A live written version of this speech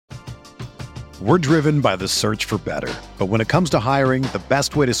We're driven by the search for better. But when it comes to hiring, the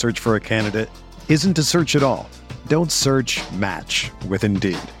best way to search for a candidate isn't to search at all. Don't search, match with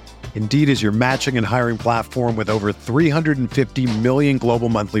Indeed. Indeed is your matching and hiring platform with over 350 million global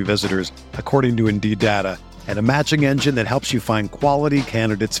monthly visitors, according to Indeed data, and a matching engine that helps you find quality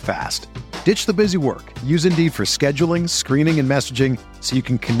candidates fast. Ditch the busy work. Use Indeed for scheduling, screening, and messaging so you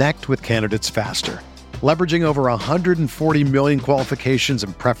can connect with candidates faster. Leveraging over 140 million qualifications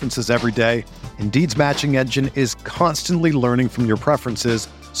and preferences every day, Indeed's matching engine is constantly learning from your preferences,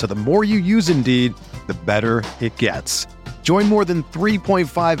 so the more you use Indeed, the better it gets. Join more than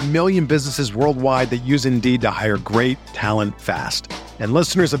 3.5 million businesses worldwide that use Indeed to hire great talent fast. And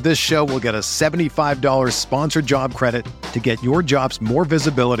listeners of this show will get a $75 sponsored job credit to get your jobs more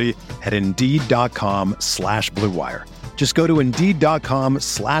visibility at Indeed.com/Blue Wire. Just go to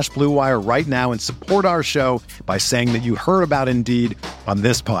Indeed.com/Blue Wire right now and support our show by saying that you heard about Indeed on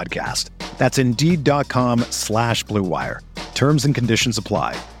this podcast. That's Indeed.com/Blue Wire. Terms and conditions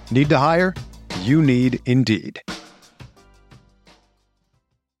apply. Need to hire? You need Indeed.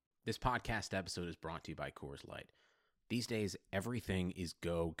 This podcast episode is brought to you by Coors Light. These days, everything is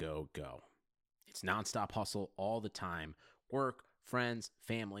go, go, go. It's nonstop hustle all the time. Work, friends,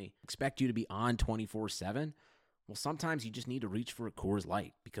 family, expect you to be on 24/7. Well, sometimes you just need to reach for a Coors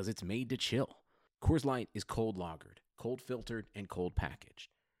Light because it's made to chill. Coors Light is cold lagered, cold filtered, and cold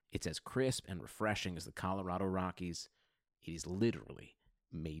packaged. It's as crisp and refreshing as the Colorado Rockies. It is literally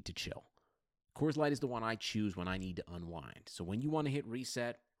made to chill. Coors Light is the one I choose when I need to unwind. So when you want to hit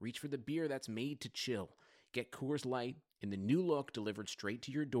reset, reach for the beer that's made to chill. Get Coors Light in the new look delivered straight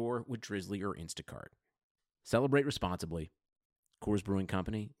to your door with Drizzly or Instacart. Celebrate responsibly. Coors Brewing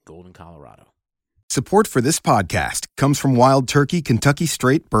Company, Golden, Colorado. Support for this podcast comes from Wild Turkey Kentucky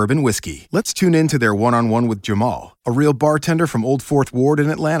Straight Bourbon Whiskey. Let's tune in to their one-on-one with Jamal, a real bartender from Old Fourth Ward in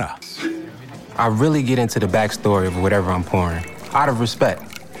Atlanta. I really get into the backstory of whatever I'm pouring, out of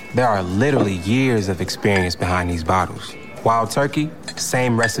respect. There are literally years of experience behind these bottles. Wild Turkey,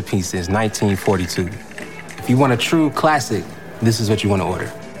 same recipe since 1942. If you want a true classic, this is what you want to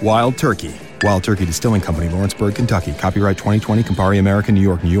order. Wild Turkey. Wild Turkey Distilling Company, Lawrenceburg, Kentucky. Copyright 2020, Campari American, New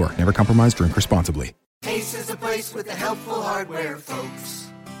York, New York. Never compromise, drink responsibly. Ace is a place with the helpful hardware,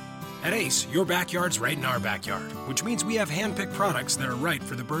 folks. At Ace, your backyard's right in our backyard, which means we have hand-picked products that are right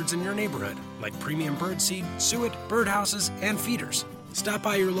for the birds in your neighborhood, like premium bird seed, suet, birdhouses, and feeders. Stop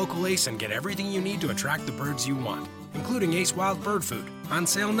by your local Ace and get everything you need to attract the birds you want, including Ace Wild Bird Food, on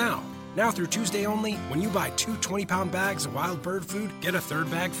sale now. Now through Tuesday only, when you buy 2 20-pound bags of wild bird food, get a third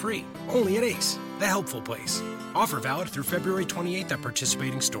bag free. Only at Ace, the helpful place. Offer valid through February 28th at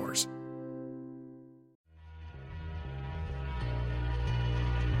participating stores.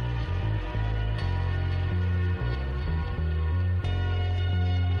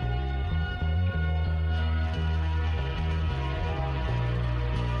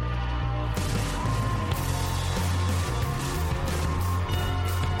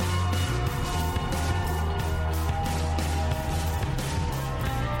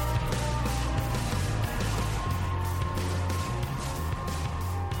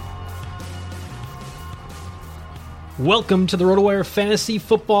 Welcome to the RotoWire Fantasy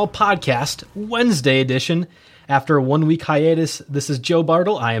Football Podcast, Wednesday edition. After a 1-week hiatus, this is Joe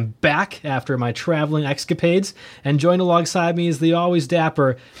Bartle. I am back after my traveling escapades, and joined alongside me is the always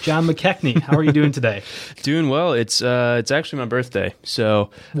dapper John McKechnie. How are you doing today? Doing well. It's actually my birthday.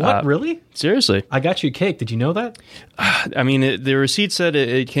 So what? Really? Seriously. I got you a cake. Did you know that? I mean, the receipt said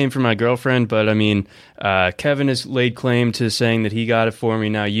it came from my girlfriend, but I mean, Kevin has laid claim to saying that he got it for me.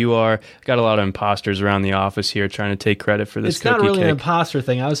 Now you are. Got a lot of imposters around the office here trying to take credit for this cookie cake. It's not really an imposter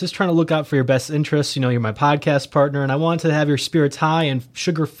thing. I was just trying to look out for your best interests. You know, you're my podcast partner, and I wanted to have your spirits high and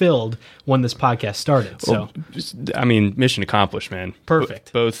sugar-filled when this podcast started. So, well, I mean, mission accomplished, man.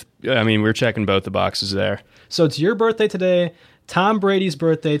 Perfect. Both. I mean, we're checking both the boxes there. So it's your birthday today, Tom Brady's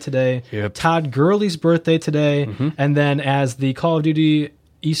birthday today, Yep. Todd Gurley's birthday today, and then as the Call of Duty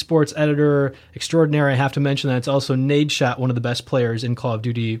esports editor extraordinaire, I have to mention that it's also Nadeshot, one of the best players in Call of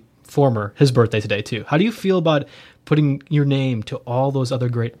Duty, his birthday today too. How do you feel about putting your name to all those other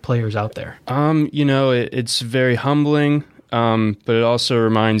great players out there? You know, it's very humbling, but it also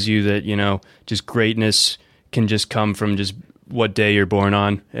reminds you that, you know, just greatness can just come from just what day you're born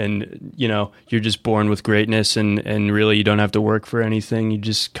on, and you know, you're just born with greatness, and really you don't have to work for anything. You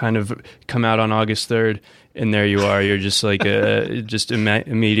just kind of come out on August 3rd and there you are. You're just like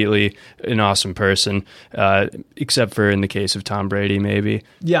immediately an awesome person, except for in the case of Tom Brady, maybe.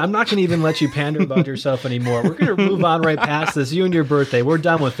 Yeah, I'm not going to even let you pander about yourself anymore. We're going to move on right past this. You and your birthday. We're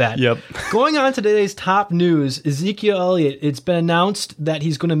done with that. Yep. Going on to today's top news, Ezekiel Elliott. It's been announced that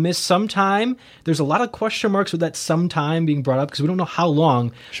he's going to miss some time. There's a lot of question marks with that some time being brought up because we don't know how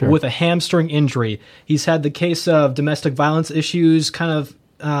long. Sure. With a hamstring injury. He's had the case of domestic violence issues kind of,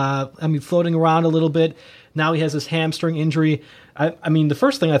 floating around a little bit. Now he has this hamstring injury. I mean, the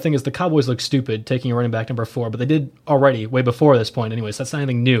first thing I think is the Cowboys look stupid taking a running back number 4, but they did already way before this point anyways. That's not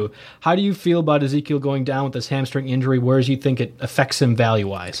anything new. How do you feel about Ezekiel going down with this hamstring injury? Where do you think it affects him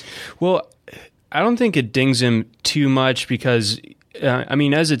value-wise? Well, I don't think it dings him too much because,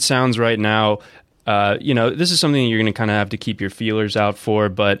 as it sounds right now, this is something you're going to kind of have to keep your feelers out for.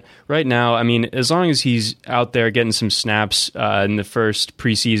 But right now, as long as he's out there getting some snaps in the first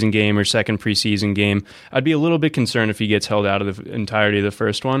preseason game or second preseason game, I'd be a little bit concerned if he gets held out of the entirety of the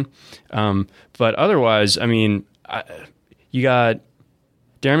first one. But otherwise, you got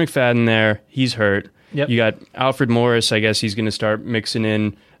Darren McFadden there. He's hurt. Yep. You got Alfred Morris. I guess he's going to start mixing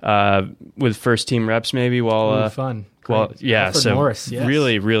in with first team reps maybe while fun. Well, yeah, Alfred so Morris, yes.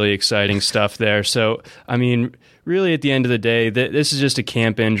 Really, really exciting stuff there. So, really at the end of the day, this is just a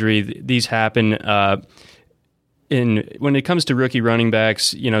camp injury. These happen when it comes to rookie running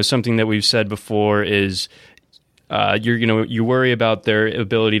backs, something that we've said before is you worry about their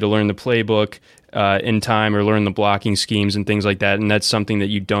ability to learn the playbook in time or learn the blocking schemes and things like that, and that's something that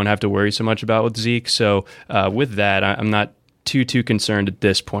you don't have to worry so much about with Zeke. So, with that, I'm not too concerned at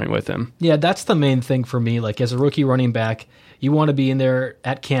this point with him. Yeah, that's the main thing for me. Like, as a rookie running back, you want to be in there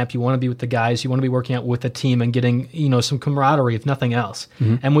at camp. You want to be with the guys. You want to be working out with the team and getting, some camaraderie, if nothing else.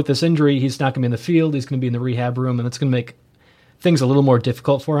 Mm-hmm. And with this injury, he's not going to be in the field. He's going to be in the rehab room, and it's going to make things a little more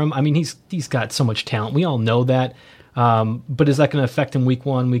difficult for him. He's got so much talent. We all know that. But is that going to affect him week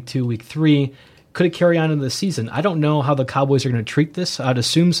 1, week 2, week 3? Could it carry on into the season? I don't know how the Cowboys are going to treat this. I'd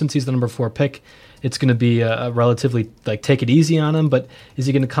assume since he's the number 4 pick, it's going to be a relatively, take it easy on him, but is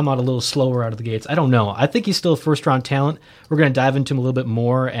he going to come out a little slower out of the gates? I don't know. I think he's still a first-round talent. We're going to dive into him a little bit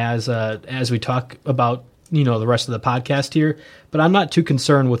more as we talk about, the rest of the podcast here, but I'm not too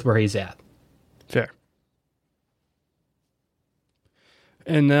concerned with where he's at. Fair.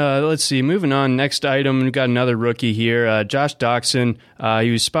 And let's see, moving on, next item, we've got another rookie here, Josh Doctson.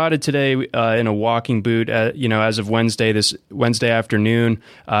 He was spotted today in a walking boot, as of this Wednesday afternoon.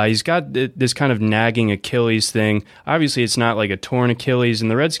 He's got this kind of nagging Achilles thing. Obviously, it's not like a torn Achilles,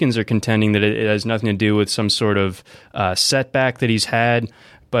 and the Redskins are contending that it has nothing to do with some sort of setback that he's had.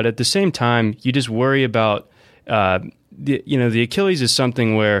 But at the same time, you just worry about the Achilles is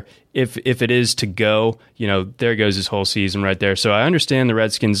something where if it is to go, there goes his whole season right there. So I understand the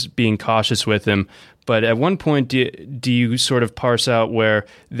Redskins being cautious with him, but at one point do you sort of parse out where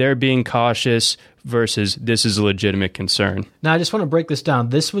they're being cautious versus this is a legitimate concern? Now, I just want to break this down.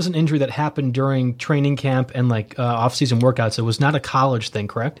 This was an injury that happened during training camp and off-season workouts. It was not a college thing,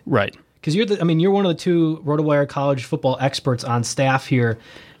 correct? Right. Because you're one of the 2 RotoWire college football experts on staff here,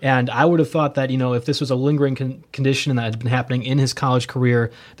 and I would have thought that if this was a lingering condition that had been happening in his college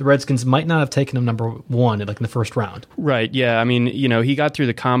career, the Redskins might not have taken him number 1 in the first round. Right. Yeah. He got through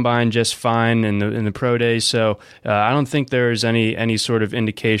the combine just fine in the pro days, so I don't think there's any sort of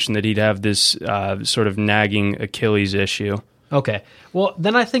indication that he'd have this sort of nagging Achilles issue. Okay. Well,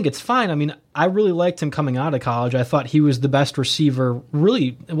 then I think it's fine. I really liked him coming out of college. I thought he was the best receiver.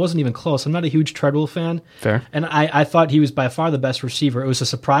 Really, it wasn't even close. I'm not a huge Treadwell fan. Fair. And I thought he was by far the best receiver. It was a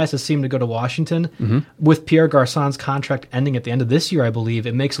surprise to see him to go to Washington. Mm-hmm. With Pierre Garçon's contract ending at the end of this year, I believe,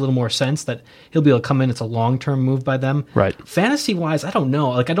 it makes a little more sense that he'll be able to come in. It's a long-term move by them. Right. Fantasy-wise, I don't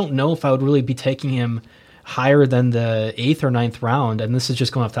know. I don't know if I would really be taking him higher than the 8th or 9th round, and this is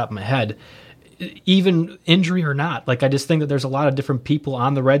just going off the top of my head. Even injury or not, I just think that there's a lot of different people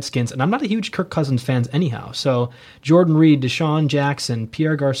on the Redskins, and I'm not a huge Kirk Cousins fan anyhow. So Jordan Reed, Deshaun Jackson,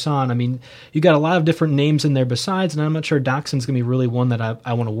 Pierre Garçon, you got a lot of different names in there besides, and I'm not sure Doxson's going to be really one that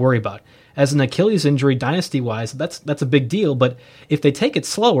I want to worry about. As an Achilles injury, dynasty-wise, that's a big deal, but if they take it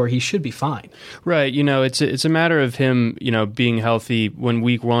slower, he should be fine. Right, it's a matter of him, being healthy when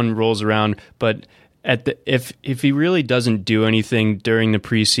week 1 rolls around, but if he really doesn't do anything during the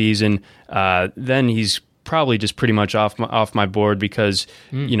preseason, then he's probably just pretty much off my board because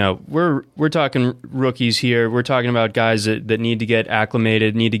we're talking rookies here. We're talking about guys that need to get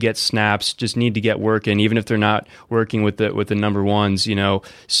acclimated, need to get snaps, just need to get working, even if they're not working with the number 1s.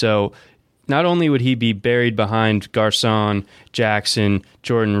 So not only would he be buried behind Garcon, Jackson,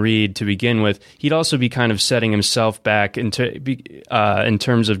 Jordan Reed to begin with, he'd also be kind of setting himself back in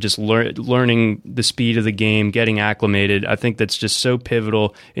terms of just learning the speed of the game, getting acclimated. I think that's just so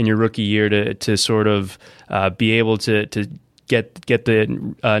pivotal in your rookie year to sort of be able to get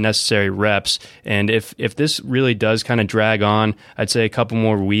the necessary reps. And if this really does kind of drag on, I'd say a couple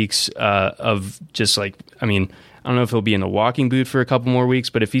more weeks of just like, I mean, I don't know if he'll be in the walking boot for a couple more weeks,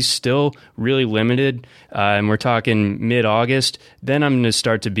 but if he's still really limited, and we're talking mid-August, then I'm going to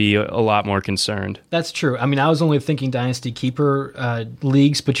start to be a lot more concerned. That's true. I mean, I was only thinking Dynasty Keeper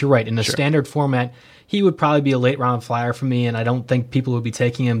leagues, but you're right. In a standard format, he would probably be a late-round flyer for me, and I don't think people would be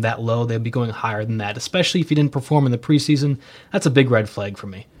taking him that low. They'd be going higher than that, especially if he didn't perform in the preseason. That's a big red flag for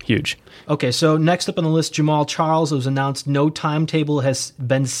me. Huge. Okay, so next up on the list, Jamaal Charles. It was announced no timetable has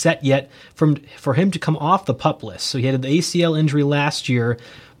been set yet for him to come off the PUP list. So he had the ACL injury last year,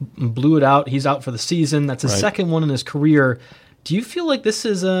 blew it out. He's out for the season. That's his second one in his career. Do you feel like this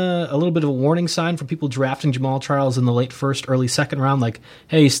is a little bit of a warning sign for people drafting Jamaal Charles in the late first, early second round? Like,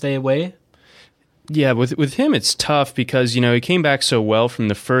 hey, stay away? Yeah, with him it's tough because, you know, he came back so well from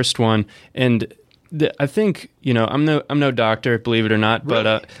the first one, and I think, you know, I'm no doctor, believe it or not,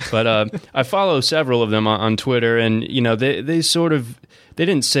 really? but I follow several of them on Twitter, and you know they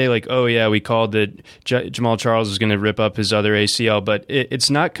didn't say like, oh yeah, we called that Jamaal Charles is going to rip up his other ACL, but it's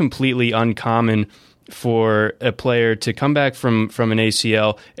not completely uncommon for a player to come back from an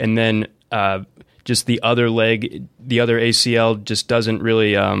ACL and then just the other leg, the other ACL just doesn't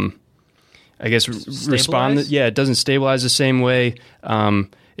really I guess respond. Yeah, it doesn't stabilize the same way.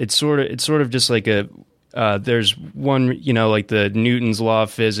 It's sort of just like a there's one, you know, like the Newton's law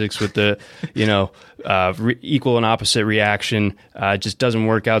of physics with the, you know, equal and opposite reaction. Just doesn't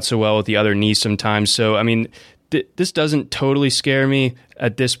work out so well with the other knee sometimes. So I mean, this doesn't totally scare me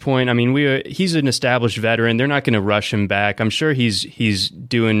at this point. I mean, he's an established veteran. They're not going to rush him back. I'm sure he's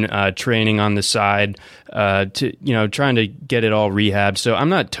doing training on the side to, you know, trying to get it all rehabbed. So I'm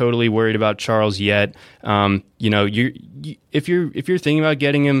not totally worried about Charles yet. You know, if you're thinking about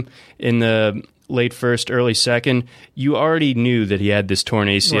getting him in the late first, early second, you already knew that he had this torn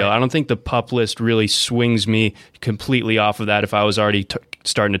ACL. Right. I don't think the PUP list really swings me completely off of that if I was already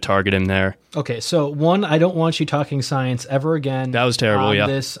starting to target him there. Okay, so one, I don't want you talking science ever again. That was terrible, on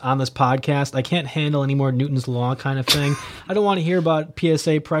this podcast. I can't handle any more Newton's law kind of thing. I don't want to hear about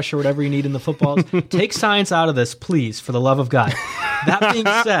PSA pressure, whatever you need in the footballs. Take science out of this, please, for the love of God. That being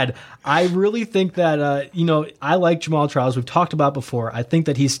said, I really think that, you know, I like Jamaal Charles. We've talked about before. I think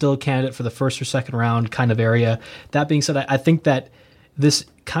that he's still a candidate for the first or second round kind of area. That being said, I think that this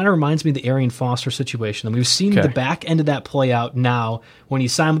kind of reminds me of the Arian Foster situation. And we've seen the back end of that play out now when he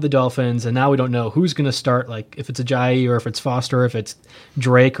signed with the Dolphins, and now we don't know who's going to start, like if it's Ajayi or if it's Foster, if it's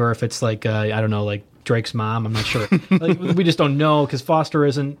Drake, or if it's like, I don't know, like Drake's mom. I'm not sure. Like, we just don't know because Foster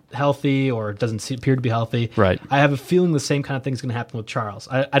isn't healthy or doesn't appear to be healthy. Right. I have a feeling the same kind of thing is going to happen with Charles.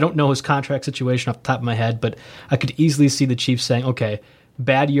 I don't know his contract situation off the top of my head, but I could easily see the Chiefs saying, okay,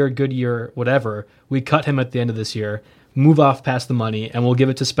 bad year, good year, whatever. We cut him at the end of this year. Move off past the money, and we'll give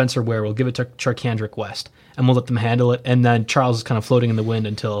it to Spencer Ware. We'll give it to Charkandrick West, and we'll let them handle it. And then Charles is kind of floating in the wind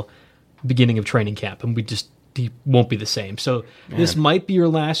until beginning of training camp, and he won't be the same. So this might be your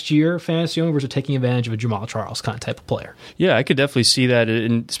last year. Fantasy owners are taking advantage of a Jamaal Charles kind of type of player. Yeah, I could definitely see that,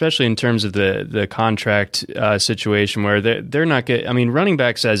 especially in terms of the contract situation where they're not getting. I mean, running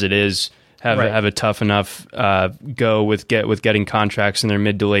backs as it is have a tough enough go with getting contracts in their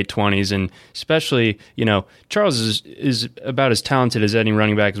mid to late 20s, and especially, you know, Charles is about as talented as any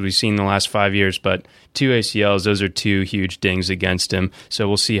running back as we've seen in the last 5 years, but 2 ACLs, those are 2 huge dings against him. So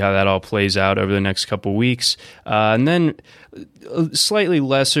we'll see how that all plays out over the next couple weeks. And then slightly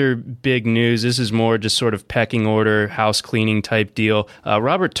lesser big news. This is more just sort of pecking order, house cleaning type deal.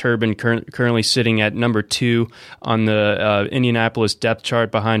 Robert Turbin currently sitting at number 2 on the Indianapolis depth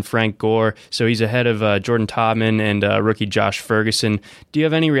chart behind Frank Gore. So he's ahead of Jordan Todman and rookie Josh Ferguson. Do you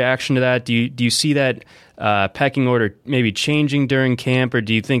have any reaction to that? Do you see that pecking order maybe changing during camp, or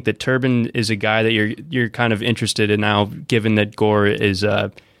do you think that Turbin is a guy that you're kind of interested in now, given that Gore is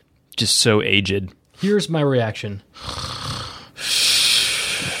just so aged? Here's my reaction.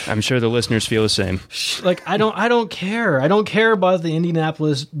 I'm sure the listeners feel the same. Like, I don't care. I don't care about the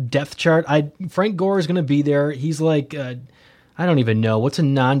Indianapolis depth chart. Frank Gore is going to be there. He's like, I don't even know. What's a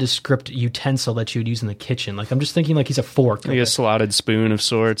nondescript utensil that you would use in the kitchen? Like, I'm just thinking like he's a fork. Like a slotted spoon of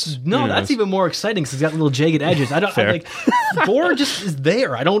sorts. No, that's even more exciting because he's got little jagged edges. I don't. Fair. Gore just is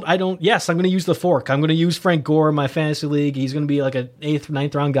there. Yes, I'm going to use the fork. I'm going to use Frank Gore in my fantasy league. He's going to be like an 8th,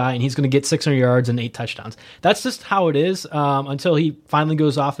 9th round guy, and he's going to get 600 yards and 8 touchdowns. That's just how it is until he finally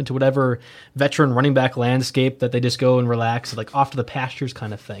goes off into whatever veteran running back landscape that they just go and relax, like off to the pastures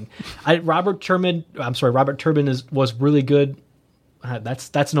kind of thing. Robert Turbin was really good.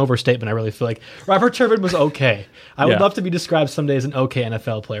 That's an overstatement. I really feel like Robert Turbin was okay. I would love to be described someday as an okay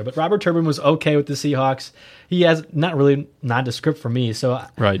NFL player, but Robert Turbin was okay with the Seahawks. He has not really nondescript for me. So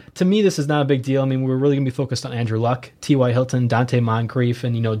to me, this is not a big deal. I mean, we're really going to be focused on Andrew Luck, T.Y. Hilton, Dante Moncrief,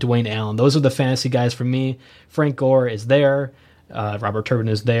 and Dwayne Allen. Those are the fantasy guys for me. Frank Gore is there. Robert Turbin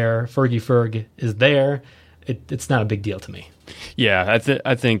is there. Fergie Ferg is there. It's not a big deal to me. Yeah,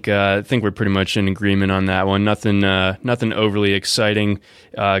 I think we're pretty much in agreement on that one. Nothing overly exciting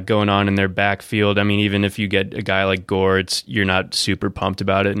going on in their backfield. I mean, even if you get a guy like Gore, you're not super pumped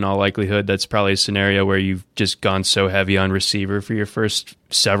about it in all likelihood. That's probably a scenario where you've just gone so heavy on receiver for your first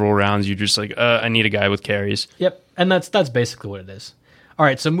several rounds. You're just like, I need a guy with carries. Yep, and that's basically what it is. All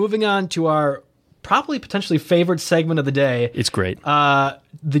right, so moving on to our probably potentially favorite segment of the day. It's great.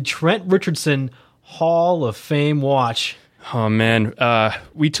 The Trent Richardson Hall of Fame watch. Oh man,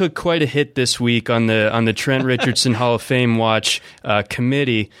 we took quite a hit this week on the Trent Richardson Hall of Fame watch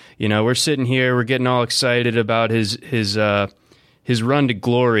committee. We're sitting here, we're getting all excited about his run to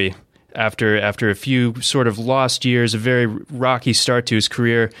glory after a few sort of lost years, a very rocky start to his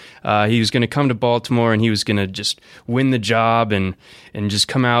career. He was going to come to Baltimore and he was going to just win the job and just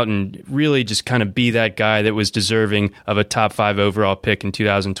come out and really just kind of be that guy that was deserving of a top 5 overall pick in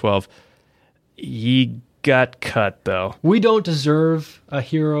 2012. He got cut, though. We don't deserve a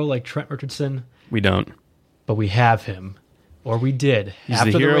hero like Trent Richardson. We don't. But we have him. Or we did. He's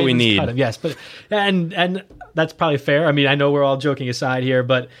the hero we need. Yes, but and that's probably fair. I mean, I know we're all joking aside here,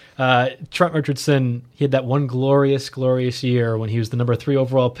 but Trent Richardson, he had that one glorious year when he was the number 3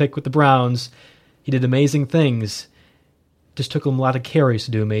 overall pick with the Browns. He did amazing things. Just took him a lot of carries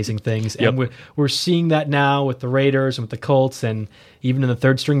to do amazing things. Yep. And we're seeing that now with the Raiders and with the Colts, and even in the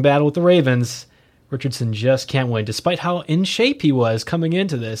third string battle with the Ravens. Richardson just can't win, despite how in shape he was coming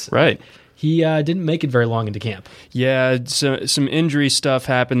into this. Right. He didn't make it very long into camp. Yeah, some injury stuff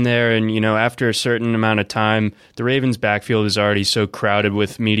happened there, and after a certain amount of time, the Ravens' backfield is already so crowded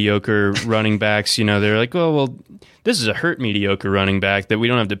with mediocre running backs. They're like, well, this is a hurt mediocre running back that we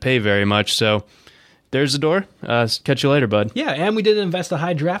don't have to pay very much, so there's the door. Catch you later, bud. Yeah, and we didn't invest a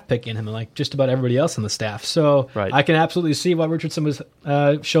high draft pick in him, like just about everybody else on the staff. So I can absolutely see why Richardson was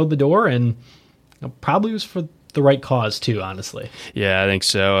showed the door, and probably was for the right cause too, honestly. Yeah, I think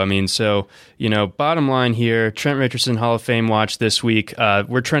so. I mean, bottom line here, Trent Richardson Hall of Fame watch this week,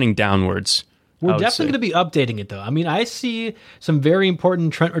 we're trending downwards. We're definitely going to be updating it, though. I mean, I see some very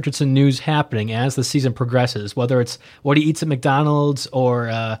important Trent Richardson news happening as the season progresses, whether it's what he eats at McDonald's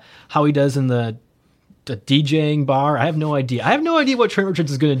or how he does in the DJing bar. I have no idea. I have no idea what Trent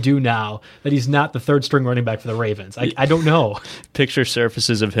Richardson is going to do now that he's not the third string running back for the Ravens. I don't know. Picture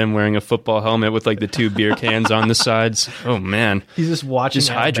surfaces of him wearing a football helmet with like the 2 beer cans on the sides. Oh man, he's just watching,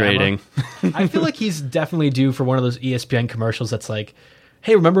 just hydrating. I feel like he's definitely due for one of those ESPN commercials that's like,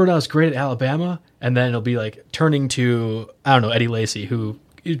 hey, remember when I was great at Alabama? And then it'll be like turning to, I don't know, Eddie Lacy, who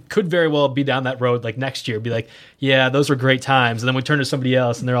it could very well be down that road like next year, be like, yeah, those were great times. And then we turn to somebody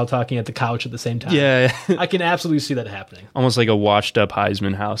else and they're all talking at the couch at the same time. Yeah. I can absolutely see that happening. Almost like a washed up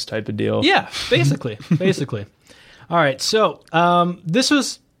Heisman house type of deal. Yeah, basically. All right. So this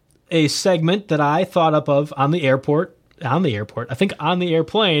was a segment that I thought up of on the airport. I think on the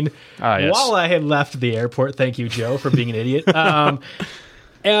airplane yes. While I had left the airport. Thank you, Joe, for being an idiot.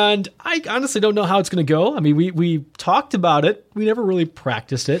 And I honestly don't know how it's going to go. I mean, we talked about it. We never really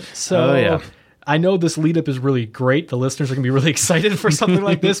practiced it. So I know this lead-up is really great. The listeners are going to be really excited for something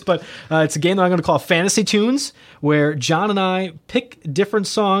like this. But it's a game that I'm going to call Fantasy Tunes, where John and I pick different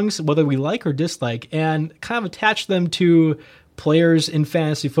songs, whether we like or dislike, and kind of attach them to players in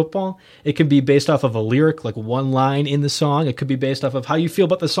fantasy football. It can be based off of a lyric, like one line in the song. It could be based off of how you feel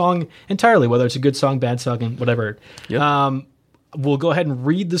about the song entirely, whether it's a good song, bad song, and whatever. Yep. We'll go ahead and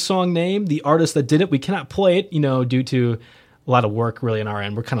read the song name, the artist that did it. We cannot play it, due to a lot of work really on our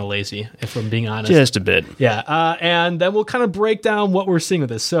end. We're kind of lazy, if I'm being honest. Just a bit. Yeah. And then we'll kind of break down what we're seeing with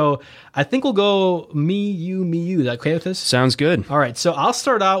this. So I think we'll go me, you. Is that okay with this? Sounds good. All right. So I'll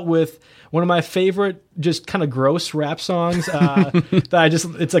start out with one of my favorite just kind of gross rap songs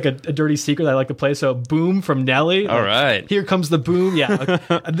that it's like a dirty secret that I like to play. So Boom from Nelly. All right. Here Comes the Boom. Yeah.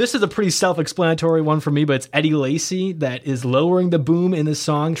 This is a pretty self-explanatory one for me, but it's Eddie Lacy that is lowering the boom in this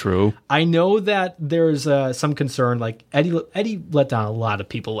song. True. I know that there's some concern, like Eddie let down a lot of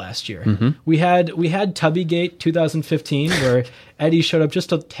people last year. We had Tubbygate 2015 where Eddie showed up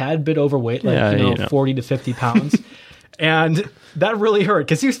just a tad bit overweight, 40 to 50 pounds. And that really hurt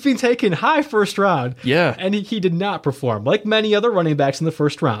because he was being taken high first round. Yeah. And he did not perform, like many other running backs in the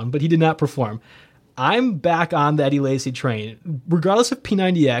first round, but he did not perform. I'm back on the Eddie Lacy train. Regardless of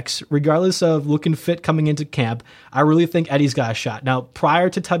P90X, regardless of looking fit coming into camp, I really think Eddie's got a shot. Now, prior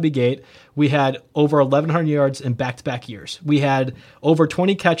to Tubbygate, we had over 1,100 yards in back-to-back years. We had over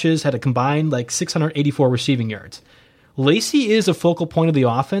 20 catches, had a combined 684 receiving yards. Lacy is a focal point of the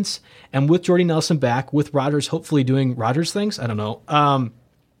offense, and with Jordy Nelson back, with Rodgers hopefully doing Rodgers things, I don't know.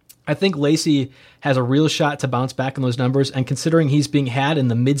 I think Lacy has a real shot to bounce back in those numbers, and considering he's being had in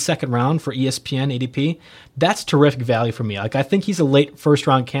the mid-second round for ESPN ADP, that's terrific value for me. I think he's a late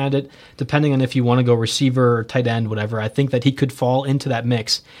first-round candidate, depending on if you want to go receiver or tight end, whatever. I think that he could fall into that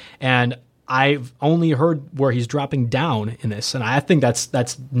mix, and I've only heard where he's dropping down in this, and I think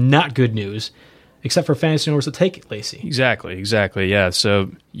that's not good news. Except for fantasy owners to take Lacy. Exactly, yeah. So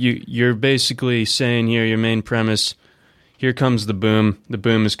you're basically saying here, your main premise, here comes the boom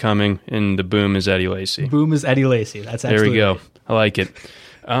is coming, and the boom is Eddie Lacy. Boom is Eddie Lacy. That's absolutely there we go. Right. I like it.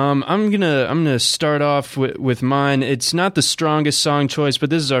 I'm gonna start off with mine. It's not the strongest song choice,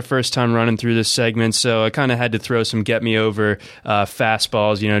 but this is our first time running through this segment, so I kind of had to throw some get me over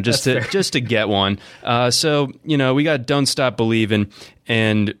fastballs, just to get one. So we got "Don't Stop Believin'"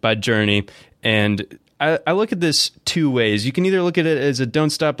 and by Journey. And I look at this two ways. You can either look at it as a "Don't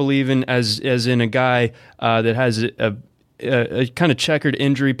Stop Believin'," as in a guy that has a kind of checkered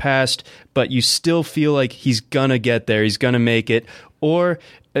injury past, but you still feel like he's gonna get there, he's gonna make it. Or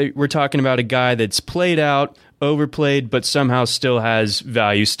we're talking about a guy that's played out, overplayed, but somehow still has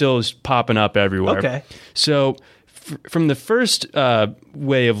value, still is popping up everywhere. Okay. So from the first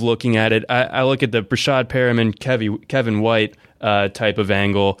way of looking at it, I look at the Breshad Perriman, Kevin White type of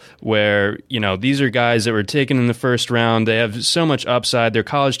angle where, these are guys that were taken in the first round. They have so much upside. Their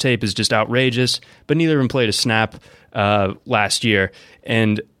college tape is just outrageous, but neither of them played a snap last year.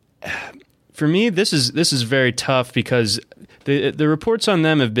 And for me, this is very tough because the reports on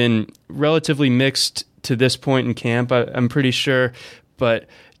them have been relatively mixed to this point in camp, I'm pretty sure. But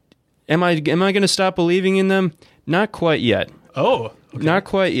am I going to stop believing in them? Not quite yet. Oh, okay. Not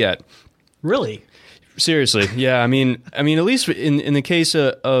quite yet. Really? Seriously, yeah. I mean, at least in the case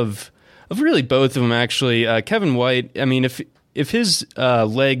of really both of them, actually, Kevin White. I mean, if his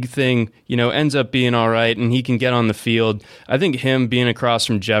leg thing, ends up being all right and he can get on the field, I think him being across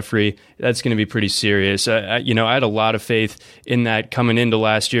from Jeffrey, that's going to be pretty serious. I had a lot of faith in that coming into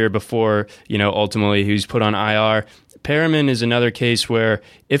last year before, ultimately he was put on IR. Perriman is another case where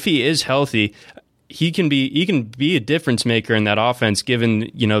if he is healthy, he can be a difference maker in that offense,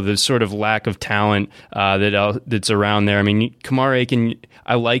 given the sort of lack of talent that's around there. I mean, Kamar Aiken,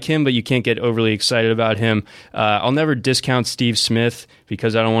 I like him, but you can't get overly excited about him. I'll never discount Steve Smith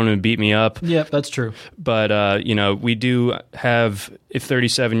because I don't want him to beat me up. Yep, that's true. But we do have a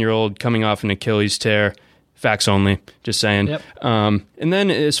 37-year-old coming off an Achilles tear. Facts only, just saying. Yep. And then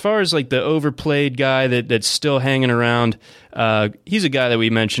as far as the overplayed guy that's still hanging around, he's a guy that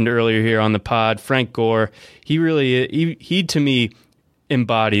we mentioned earlier here on the pod, Frank Gore. He to me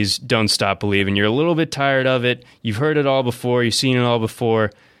embodies "Don't Stop Believing." You're a little bit tired of it. You've heard it all before. You've seen it all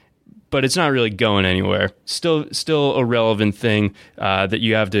before. But it's not really going anywhere. Still a relevant thing that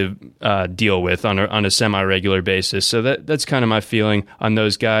you have to deal with on a semi-regular basis. So that's kind of my feeling on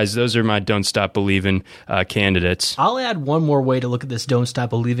those guys. Those are my "Don't Stop Believing" candidates. I'll add one more way to look at this "Don't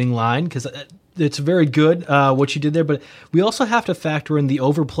Stop Believing" line because it's very good what you did there. But we also have to factor in the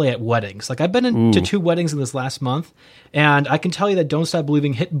overplay at weddings. I've been to 2 weddings in this last month, and I can tell you that "Don't Stop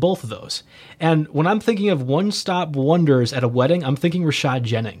Believing" hit both of those. And when I'm thinking of one-stop wonders at a wedding, I'm thinking Rashad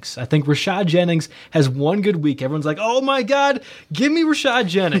Jennings. I think Rashad Jennings has one good week. Everyone's like, oh my God, give me Rashad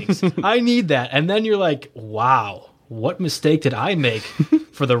Jennings. I need that. And then you're like, wow, what mistake did I make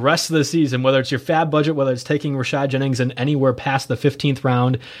for the rest of the season? Whether it's your fab budget, whether it's taking Rashad Jennings in anywhere past the 15th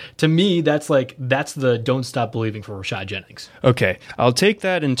round. To me, that's the "Don't Stop Believing" for Rashad Jennings. Okay, I'll take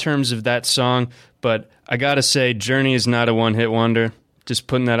that in terms of that song, but I gotta say, Journey is not a one-hit wonder. Just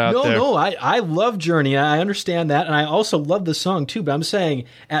putting that out there. No, I love Journey. I understand that, and I also love the song too. But I'm saying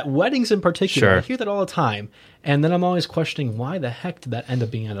at weddings in particular, I hear that all the time, and then I'm always questioning why the heck did that end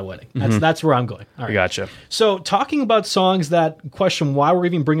up being at a wedding. That's where I'm going. All right. Gotcha. So talking about songs that question why we're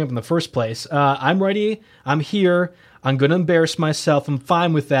even bringing up in the first place, I'm ready. I'm here. I'm going to embarrass myself. I'm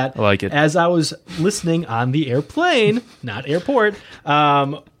fine with that. I like it. As I was listening on the airplane, not airport,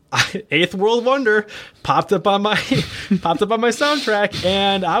 Eighth World Wonder popped up on my soundtrack,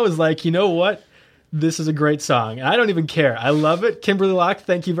 and I was like, you know what? This is a great song. And I don't even care. I love it. Kimberly Locke,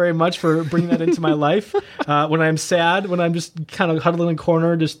 thank you very much for bringing that into my life. When I'm sad, when I'm just kind of huddling in a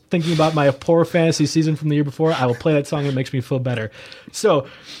corner, just thinking about my poor fantasy season from the year before, I will play that song and it makes me feel better. So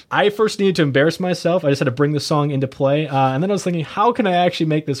I first needed to embarrass myself. I just had to bring the song into play. And then I was thinking, how can I actually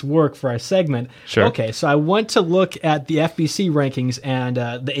make this work for our segment? Sure. Okay, so I went to look at the FBC rankings and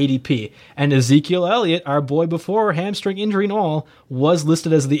the ADP. And Ezekiel Elliott, our boy before hamstring injury and all, was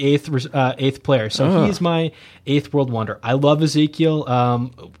listed as the eighth player. So he's my eighth world wonder. I love Ezekiel.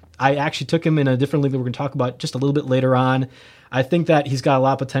 I actually took him in a different league that we're going to talk about just a little bit later on. I think that he's got a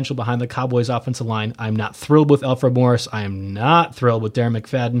lot of potential behind the Cowboys offensive line. I'm not thrilled with Alfred Morris. I am not thrilled with Darren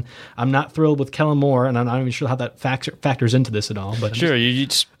McFadden. I'm not thrilled with Kellen Moore, and I'm not even sure how that factors into this at all. But sure, you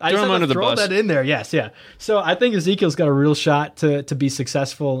just throw him under the bus. Throw that in there, yes, yeah. So I think Ezekiel's got a real shot to be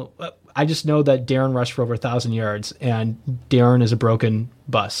successful. I just know that Darren rushed for over 1,000 yards, and Darren is a broken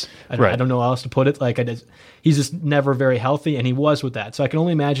bus. I don't know how else to put it. He's just never very healthy, and he was with that. So I can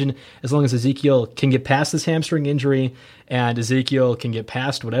only imagine as long as Ezekiel can get past this hamstring injury and Ezekiel can get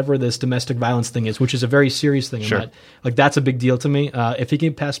past whatever this domestic violence thing is, which is a very serious thing. Sure. That's a big deal to me. If he can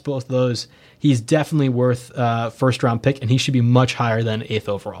get past both of those, he's definitely worth first-round pick, and he should be much higher than 8th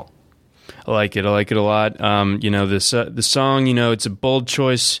overall. I like it a lot. The song, it's a bold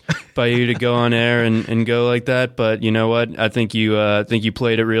choice by you to go on air and go like that. But you know what? I think you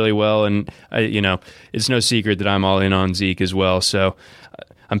played it really well, and it's no secret that I'm all in on Zeke as well. So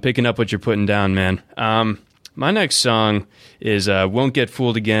I'm picking up what you're putting down, man. My next song is "Won't Get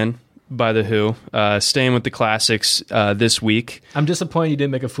Fooled Again" by The Who. Staying with the classics this week. I'm disappointed you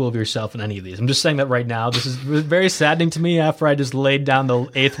didn't make a fool of yourself in any of these. I'm just saying that right now. This is very saddening to me after I just laid down the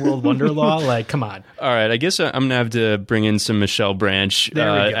 8th World Wonder law. Come on. All right, I guess I'm going to have to bring in some Michelle Branch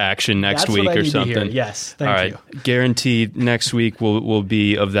action next week or something. Yes, thank you. Guaranteed next week will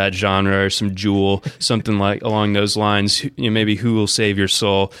be of that genre, or some Jewel, something like along those lines. Maybe Who Will Save Your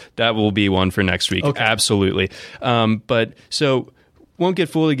Soul. That will be one for next week. Okay. Absolutely. But so Won't Get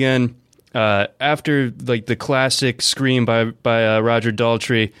Fooled Again. After the classic Scream by Roger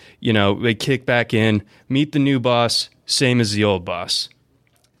Daltrey, they kick back in, meet the new boss, same as the old boss.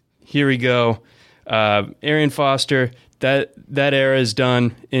 Here we go. Arian Foster, that era is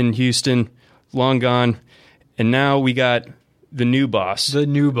done in Houston, long gone, and now we got the new boss. The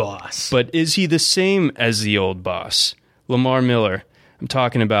new boss. But is he the same as the old boss? Lamar Miller. I'm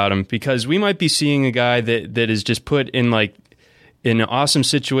talking about him because we might be seeing a guy that is just put in in an awesome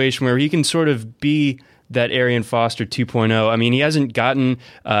situation where he can sort of be that Arian Foster 2.0. I mean, he hasn't gotten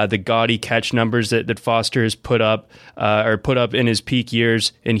the gaudy catch numbers that Foster has put up in his peak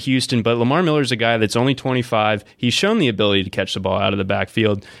years in Houston, but Lamar Miller's a guy that's only 25. He's shown the ability to catch the ball out of the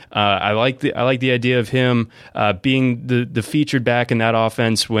backfield. I like the idea of him being the featured back in that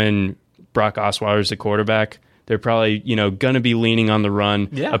offense when Brock Osweiler's the quarterback. They're probably, going to be leaning on the run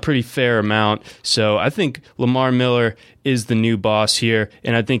a pretty fair amount. So I think Lamar Miller is the new boss here,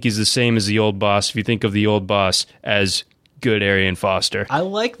 and I think he's the same as the old boss if you think of the old boss as good Arian Foster. I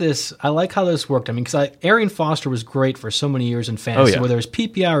like this. I like how this worked. I mean, because Arian Foster was great for so many years in fantasy, whether it was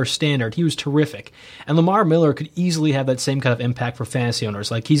PPR or standard. He was terrific. And Lamar Miller could easily have that same kind of impact for fantasy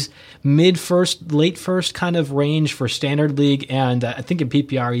owners. He's mid-first, late-first kind of range for standard league, and I think in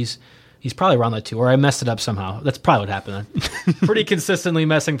PPR he's probably around that too, or I messed it up somehow. That's probably what happened then. Pretty consistently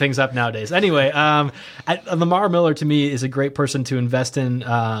messing things up nowadays. Anyway, Lamar Miller to me is a great person to invest in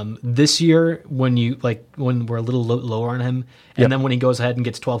this year when we're a little lower on him, and then when he goes ahead and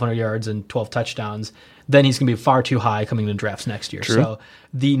gets 1,200 yards and 12 touchdowns, then he's going to be far too high coming into drafts next year. True. So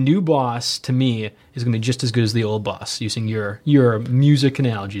the new boss to me is going to be just as good as the old boss, using your music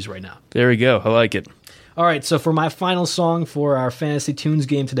analogies right now. There we go. I like it. All right, so for my final song for our Fantasy Tunes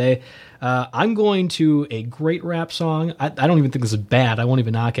game today, I'm going to a great rap song. I don't even think this is bad. I won't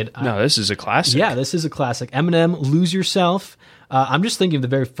even knock it. No, this is a classic. Yeah, this is a classic. Eminem, Lose Yourself. I'm just thinking of the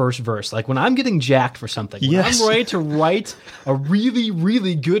very first verse. When I'm getting jacked for something, when I'm ready to write a really,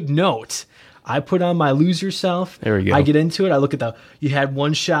 really good note, I put on my Lose Yourself. There we go. I get into it. I look at you had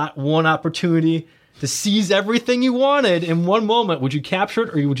one shot, one opportunity to seize everything you wanted in one moment. Would you capture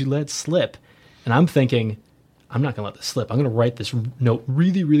it or would you let it slip? And I'm thinking, I'm not going to let this slip. I'm going to write this note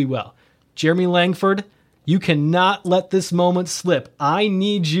really, really well. Jeremy Langford, you cannot let this moment slip. I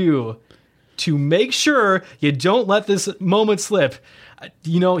need you to make sure you don't let this moment slip.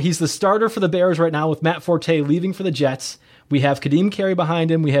 He's the starter for the Bears right now with Matt Forte leaving for the Jets. We have Kadeem Carey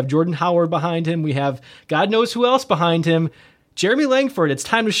behind him. We have Jordan Howard behind him. We have God knows who else behind him. Jeremy Langford, it's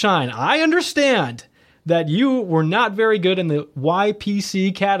time to shine. I understand that you were not very good in the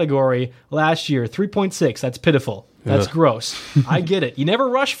YPC category last year. 3.6, that's pitiful. That's gross. I get it. You never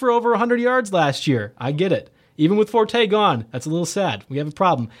rushed for over 100 yards last year. I get it. Even with Forte gone, that's a little sad. We have a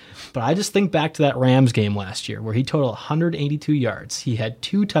problem. But I just think back to that Rams game last year where he totaled 182 yards. He had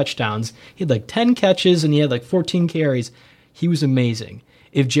 2 touchdowns. He had like 10 catches and he had like 14 carries. He was amazing.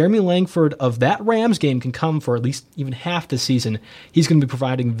 If Jeremy Langford of that Rams game can come for at least even half the season, he's going to be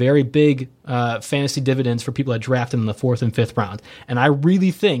providing very big fantasy dividends for people that draft him in the 4th and 5th round. And I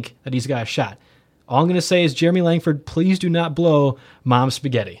really think that he's got a shot. All I'm going to say is, Jeremy Langford, please do not blow Mom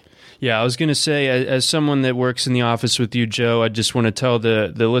Spaghetti. Yeah, I was going to say, as someone that works in the office with you, Joe, I just want to tell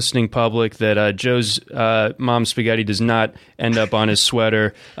the listening public that Joe's Mom Spaghetti does not end up on his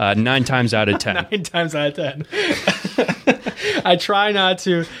sweater 9 times out of 10. 9 times out of 10. I try not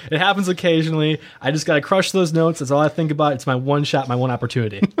to. It happens occasionally. I just got to crush those notes. That's all I think about. It's my one shot, my one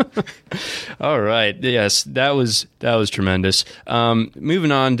opportunity. All right. Yes, that was tremendous.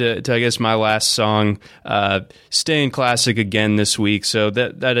 Moving on to I guess my last song, staying classic again this week. So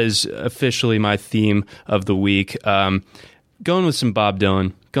that is officially my theme of the week. Going with some Bob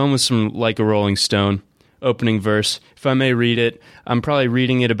Dylan. Going with some Like a Rolling Stone. Opening verse. If I may read it, I'm probably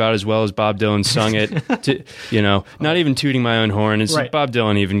reading it about as well as Bob Dylan sung it. Not even tooting my own horn. It's right. Bob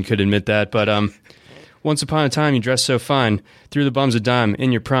Dylan even could admit that. But once upon a time, you dressed so fine, threw the bums a dime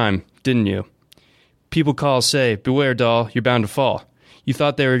in your prime, didn't you? People call, say, beware, doll, you're bound to fall. You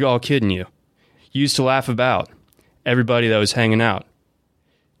thought they were all kidding you. You used to laugh about everybody that was hanging out.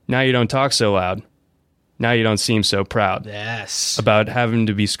 Now you don't talk so loud. Now you don't seem so proud. Yes. About having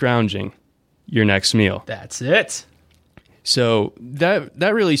to be scrounging your next meal. That's it. So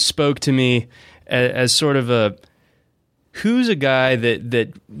that really spoke to me as sort of who's a guy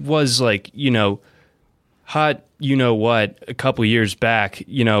that was like, hot, what, a couple years back.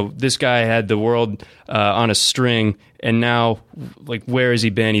 This guy had the world on a string, and now, like, where has he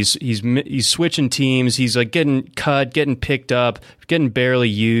been? He's switching teams. He's like getting cut, getting picked up, getting barely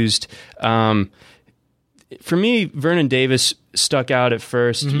used. For me, Vernon Davis stuck out at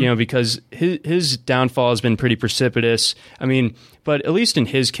first, because his downfall has been pretty precipitous. I mean, but at least in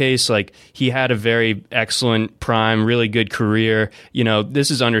his case, like, he had a very excellent prime, really good career.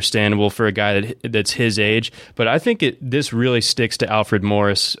 This is understandable for a guy that's his age, but I think this really sticks to Alfred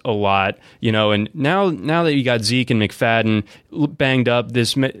Morris a lot. And now that you got Zeke and McFadden banged up,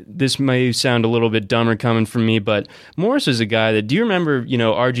 this may sound a little bit dumber coming from me, but Morris is a guy that, do you remember,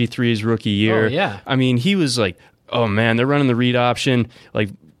 RG3's rookie year? Oh, yeah. I mean, he was like, oh man, they're running the read option. Like,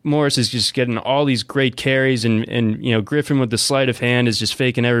 Morris is just getting all these great carries, and Griffin with the sleight of hand is just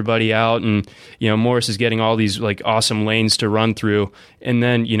faking everybody out, and Morris is getting all these like awesome lanes to run through, and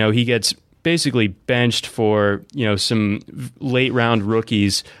then he gets basically benched for some late round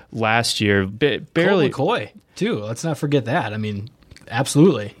rookies last year, barely. Colt McCoy too. Let's not forget that. I mean,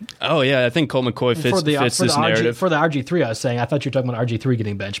 absolutely. Oh yeah, I think Colt McCoy fits this narrative. For the RG3, I was saying, I thought you were talking about RG3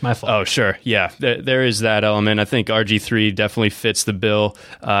 getting benched. My fault. Oh sure, yeah, there is that element. I think RG3 definitely fits the bill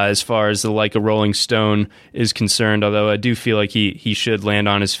as far as the Like a Rolling Stone is concerned. Although I do feel like he should land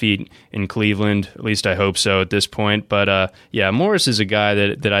on his feet in Cleveland. At least I hope so at this point. But yeah, Morris is a guy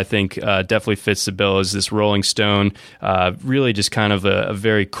that I think definitely fits the bill as this Rolling Stone. Really, just kind of a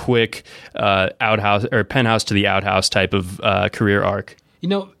very quick outhouse or penthouse to the outhouse type of career arc.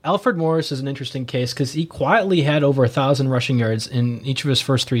 Alfred Morris is an interesting case because he quietly had over 1,000 rushing yards in each of his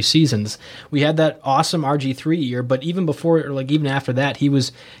first 3 seasons. We had that awesome RG3 year, but even before, or like even after that, he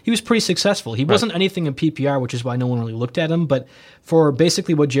was pretty successful. He wasn't anything in PPR, which is why no one really looked at him. But for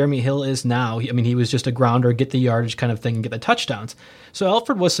basically what Jeremy Hill is now, he was just a grounder, get the yardage kind of thing, and get the touchdowns. So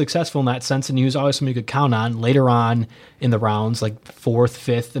Alfred was successful in that sense, and he was always somebody you could count on later on in the rounds, like 4th,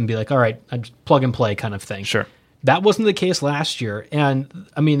 5th, and be like, all right, I just plug and play kind of thing. Sure. That wasn't the case last year. And,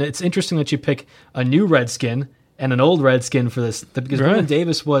 it's interesting that you pick a new Redskin and an old Redskin for this, because Vernon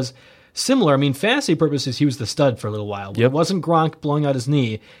Davis was similar. Fantasy purposes, he was the stud for a little while. Yep. It wasn't Gronk blowing out his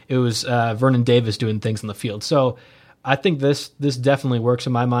knee. It was Vernon Davis doing things in the field. So I think this definitely works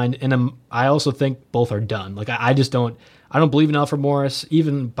in my mind. And I also think both are done. Like, I I don't believe in Alfred Morris.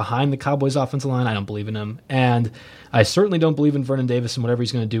 Even behind the Cowboys offensive line, I don't believe in him. And I certainly don't believe in Vernon Davis and whatever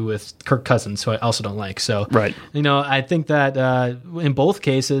he's going to do with Kirk Cousins, who I also don't like. So, right. I think that in both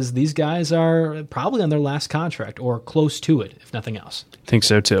cases, these guys are probably on their last contract or close to it, if nothing else. I think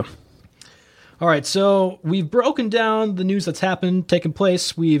so, too. All right, so we've broken down the news that's taken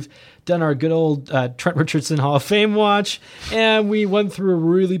place. We've done our good old Trent Richardson Hall of Fame watch, and we went through a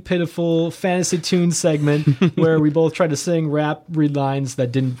really pitiful Fantasy Tunes segment where we both tried to sing rap read lines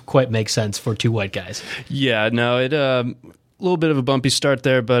that didn't quite make sense for two white guys. Yeah, no, it a little bit of a bumpy start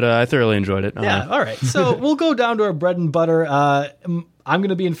there, but I thoroughly enjoyed it. Yeah, all right. So we'll go down to our bread and butter. I'm going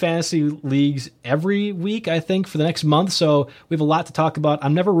to be in fantasy leagues every week, I think, for the next month. So we have a lot to talk about.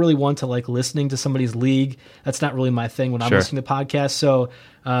 I'm never really one to like listening to somebody's league. That's not really my thing when I'm listening to podcasts. So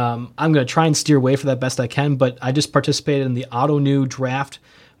I'm going to try and steer away for that best I can. But I just participated in the Auto New Draft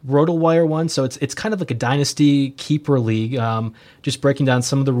RotoWire one. So it's kind of like a dynasty keeper league. Just breaking down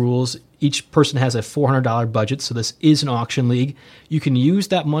some of the rules. Each person has a $400 budget, so this is an auction league. You can use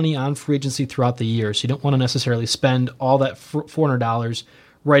that money on free agency throughout the year, so you don't want to necessarily spend all that $400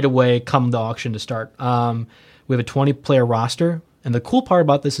 right away come the auction to start. We have a 20-player roster, and the cool part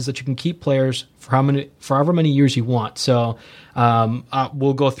about this is that you can keep players for however many years you want. So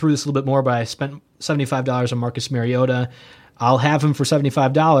we'll go through this a little bit more, but I spent $75 on Marcus Mariota. I'll have him for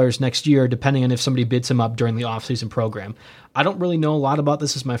 $75 next year, depending on if somebody bids him up during the offseason program. I don't really know a lot about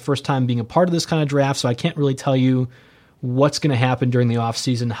this. This is my first time being a part of this kind of draft, so I can't really tell you what's going to happen during the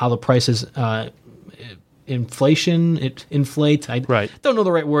offseason, how the prices inflate. I don't know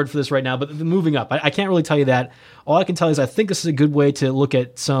the right word for this right now, but moving up. I can't really tell you that. All I can tell you is I think this is a good way to look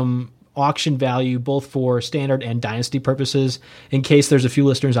at some auction value, both for standard and dynasty purposes, in case there's a few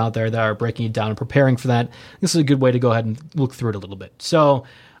listeners out there that are breaking it down and preparing for that. This is a good way to go ahead and look through it a little bit. So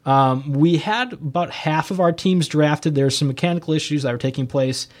we had about half of our teams drafted. There's some mechanical issues that were taking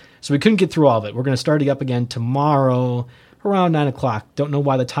place, so we couldn't get through all of it. We're going to start it up again tomorrow around 9 o'clock. Don't know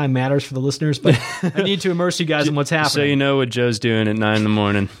why the time matters for the listeners, but I need to immerse you guys in what's happening. So you know what Joe's doing at 9 in the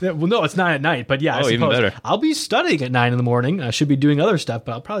morning. Yeah, well, no, it's 9 at night, but yeah, I suppose. Even better. I'll be studying at 9 in the morning. I should be doing other stuff,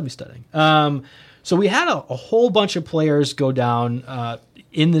 but I'll probably be studying. So we had a whole bunch of players go down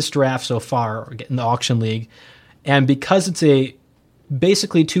in this draft so far, in the auction league, and because it's a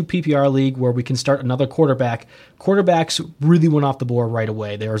basically 2 PPR league where we can start another quarterback. Quarterbacks really went off the board right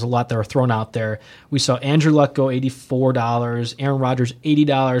away. There was a lot that were thrown out there. We saw Andrew Luck go $84, Aaron Rodgers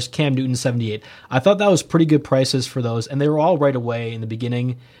 $80, Cam Newton $78. I thought that was pretty good prices for those, and they were all right away in the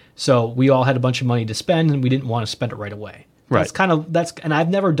beginning. So we all had a bunch of money to spend, and we didn't want to spend it right away. Right. And I've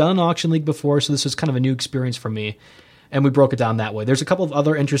never done an auction league before, so this was kind of a new experience for me. And we broke it down that way. There's a couple of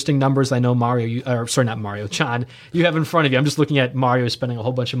other interesting numbers I know John, you have in front of you. I'm just looking at Mario spending a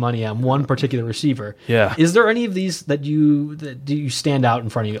whole bunch of money on one particular receiver. Yeah. Is there any of these that you stand out in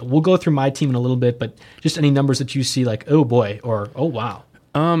front of you? We'll go through my team in a little bit, but just any numbers that you see like, oh boy, or oh wow.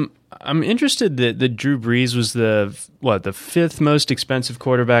 I'm interested that Drew Brees was the 5th most expensive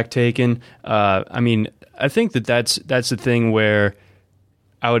quarterback taken. I think that's the thing where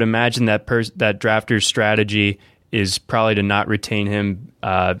I would imagine that drafter's strategy is probably to not retain him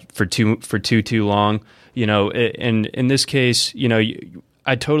for too long. And in this case,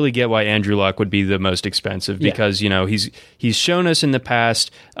 I totally get why Andrew Luck would be the most expensive because he's shown us in the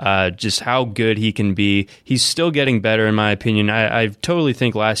past just how good he can be. He's still getting better, in my opinion. I totally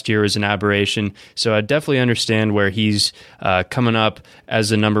think last year was an aberration, so I definitely understand where he's coming up as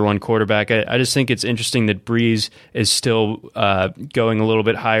the number 1 quarterback. I just think it's interesting that Brees is still going a little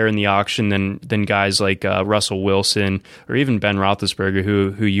bit higher in the auction than guys like Russell Wilson or even Ben Roethlisberger,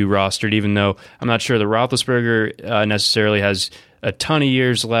 who you rostered. Even though I'm not sure that Roethlisberger necessarily has a ton of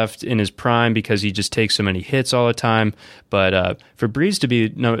years left in his prime because he just takes so many hits all the time. But for Brees to be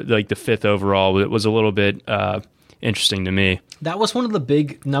like the 5th overall, it was a little bit interesting to me. That was one of the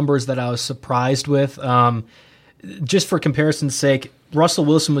big numbers that I was surprised with. Just for comparison's sake, Russell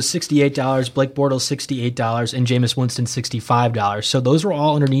Wilson was $68, Blake Bortles $68, and Jameis Winston $65. So those were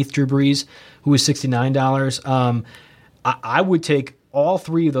all underneath Drew Brees, who was $69. I would take all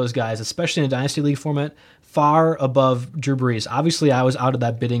 3 of those guys, especially in a Dynasty League format, far above Drew Brees. Obviously, I was out of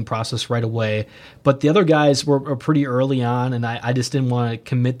that bidding process right away, but the other guys were pretty early on, and I just didn't want to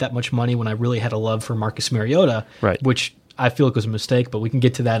commit that much money when I really had a love for Marcus Mariota, right, which I feel like was a mistake, but we can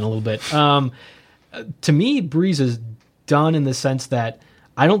get to that in a little bit. To me, Brees is done in the sense that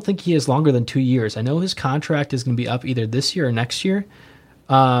I don't think he has longer than 2 years. I know his contract is going to be up either this year or next year,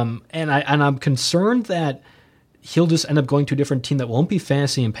 and I'm concerned that he'll just end up going to a different team that won't be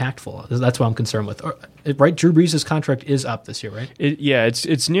fantasy impactful. That's what I'm concerned with. Right? Drew Brees' contract is up this year, right?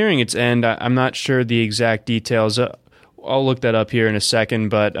 It's nearing its end. I'm not sure the exact details. I'll look that up here in a second.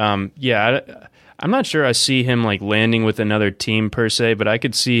 But I'm not sure I see him like landing with another team per se, but I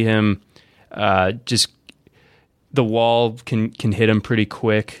could see him just the wall can hit him pretty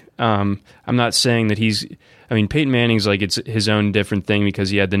quick. I'm not saying that Peyton Manning's like it's his own different thing because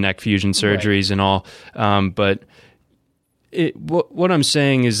he had the neck fusion surgeries and all. But what I'm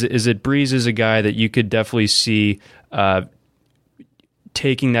saying is that Brees is a guy that you could definitely see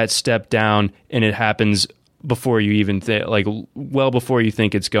taking that step down, and it happens before you even think, like well before you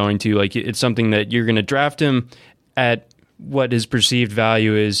think it's going to. Like it's something that you're going to draft him at what his perceived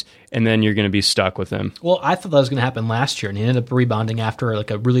value is, and then you're going to be stuck with him. Well, I thought that was going to happen last year, and he ended up rebounding after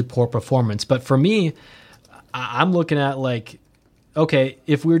like a really poor performance. But for me, I'm looking at like, okay,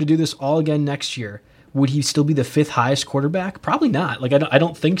 if we were to do this all again next year, would he still be the 5th highest quarterback? Probably not. Like I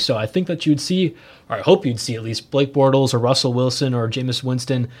don't think so. I think that you'd see, or I hope you'd see at least Blake Bortles or Russell Wilson or Jameis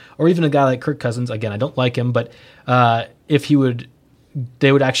Winston or even a guy like Kirk Cousins. Again, I don't like him, but if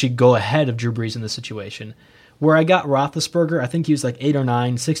they would actually go ahead of Drew Brees in this situation. Where I got Roethlisberger, I think he was like 8 or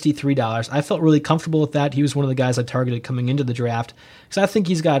 9, $63. I felt really comfortable with that. He was one of the guys I targeted coming into the draft because I think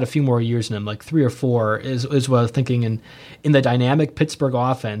he's got a few more years in him, like 3 or 4 is what I was thinking. And in the dynamic Pittsburgh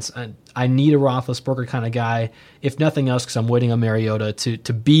offense, I need a Roethlisberger kind of guy, if nothing else, because I'm waiting on Mariota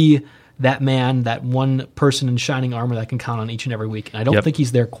to be that man, that one person in shining armor that can count on each and every week. And I don't think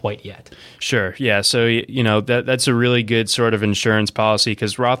he's there quite yet. Sure. Yeah. So, that's a really good sort of insurance policy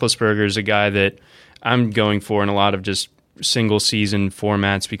because Roethlisberger is a guy that I'm going for in a lot of just single season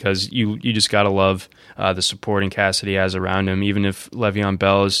formats because you just got to love the supporting cast that he has around him. Even if Le'Veon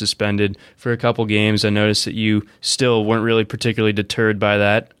Bell is suspended for a couple games, I noticed that you still weren't really particularly deterred by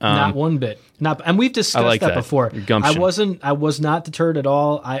that. Not one bit. And we've discussed that before. I was not deterred at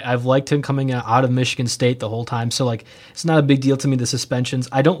all. I've liked him coming out of Michigan State the whole time. So like, it's not a big deal to me, the suspensions.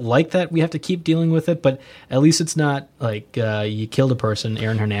 I don't like that we have to keep dealing with it, but at least it's not like you killed a person,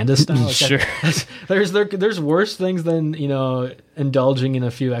 Aaron Hernandez style. Like sure. There's worse things than, indulging in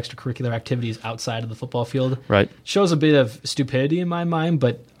a few extracurricular activities outside of the football field. Right. Shows a bit of stupidity in my mind,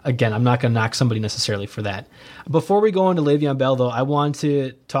 but again, I'm not going to knock somebody necessarily for that. Before we go into Le'Veon Bell, though, I want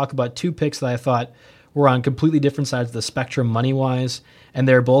to talk about 2 picks that I thought were on completely different sides of the spectrum money-wise, and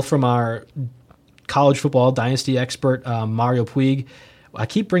they're both from our college football dynasty expert, Mario Puig. I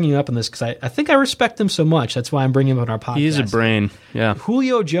keep bringing him up on this because I think I respect him so much. That's why I'm bringing him on our podcast. He's a brain, yeah.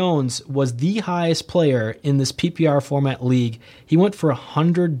 Julio Jones was the highest player in this PPR format league. He went for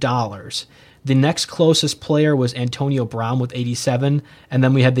 $100. The next closest player was Antonio Brown with 87, and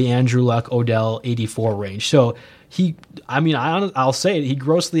then we had the Andrew Luck, Odell 84 range. So I'll say it, he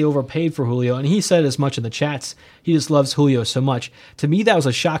grossly overpaid for Julio, and he said as much in the chats. He just loves Julio so much. To me, that was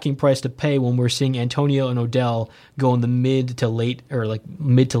a shocking price to pay when we're seeing Antonio and Odell go in the mid to late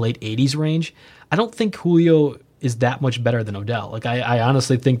 80s range. I don't think Julio is that much better than Odell. Like I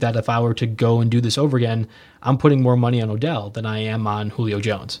honestly think that if I were to go and do this over again, I'm putting more money on Odell than I am on Julio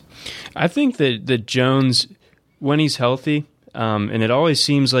Jones. I think that Jones, when he's healthy, and it always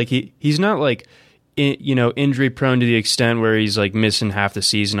seems like he's not like injury prone to the extent where he's like missing half the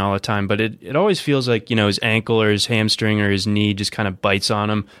season all the time, but it always feels like his ankle or his hamstring or his knee just kind of bites on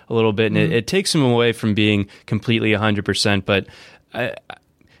him a little bit, and it takes him away from being completely 100%. But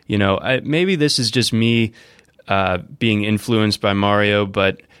maybe this is just me being influenced by Mario,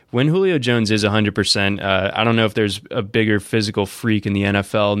 but when Julio Jones is 100%, I don't know if there's a bigger physical freak in the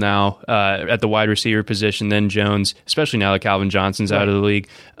NFL now at the wide receiver position than Jones, especially now that Calvin Johnson's out of the league.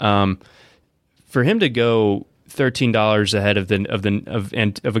 For him to go $13 ahead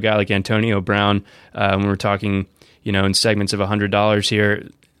of a guy like Antonio Brown, when we're talking, in segments of $100 here,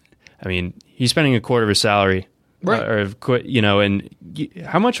 I mean, he's spending a quarter of his salary. Right. And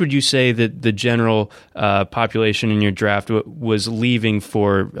how much would you say that the general population in your draft was leaving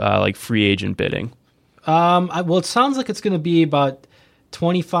for like free agent bidding? Well, it sounds like it's going to be about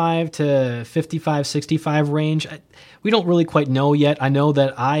 25 to 55, 65 range. We don't really quite know yet. I know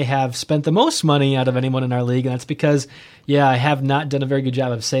that I have spent the most money out of anyone in our league, and that's because, I have not done a very good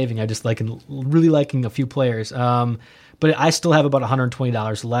job of saving. I just really liking a few players. But I still have about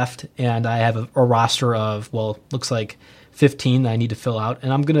 $120 left, and I have a roster of, looks like 15 that I need to fill out,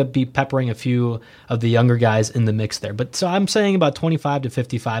 and I'm going to be peppering a few of the younger guys in the mix there. But so I'm saying about 25 to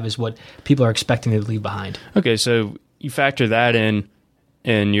 55 is what people are expecting to leave behind. Okay, so you factor that in,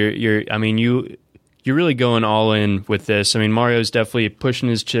 and you're really going all in with this. I mean, Mario's definitely pushing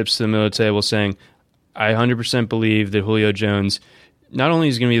his chips to the middle of the table, saying, I 100% believe that Julio Jones not only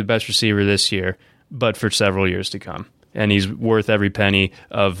is going to be the best receiver this year, but for several years to come. And he's worth every penny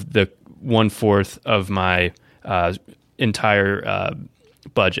of the 1/4 of my entire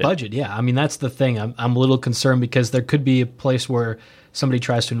budget. Yeah, I mean, that's the thing. I'm a little concerned because there could be a place where somebody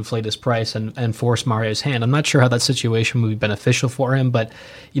tries to inflate his price and force Mario's hand. I'm not sure how that situation would be beneficial for him, but,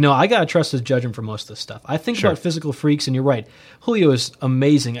 I got to trust his judgment for most of this stuff. I think about physical freaks, and you're right. Julio is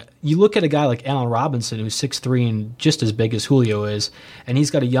amazing. You look at a guy like Allen Robinson, who's 6'3" and just as big as Julio is, and he's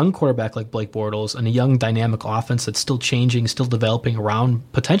got a young quarterback like Blake Bortles and a young dynamic offense that's still changing, still developing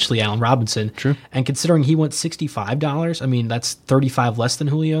around potentially Allen Robinson. True. And considering he went $65, I mean, that's $35 less than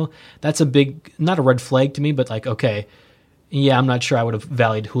Julio. That's a big, not a red flag to me, but like, okay, yeah, I'm not sure I would have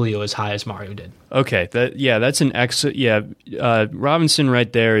valued Julio as high as Mario did. Okay, that's an excellent. Yeah, Robinson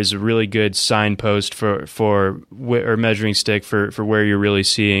right there is a really good signpost or measuring stick for where you're really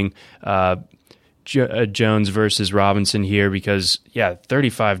seeing Jones versus Robinson here, because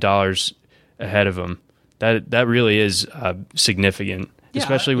 $35 ahead of him. That really is significant,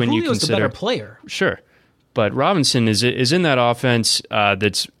 especially when Julio's you consider the better player. Sure, but Robinson is in that offense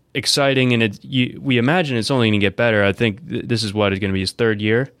that's exciting, and we imagine it's only going to get better. I think this is what is going to be his third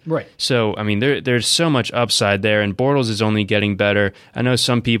year. Right. So, I mean, there's so much upside there, and Bortles is only getting better. I know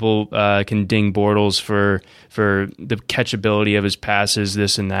some people can ding Bortles for the catchability of his passes,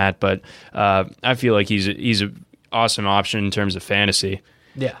 this and that, but I feel like he's an awesome option in terms of fantasy.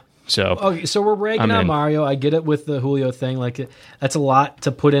 Yeah. So we're ragging on Mario. I get it with the Julio thing. Like, that's a lot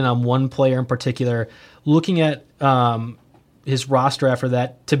to put in on one player in particular. Looking at his roster after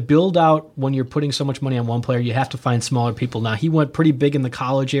that, to build out when you're putting so much money on one player, you have to find smaller people. Now, he went pretty big in the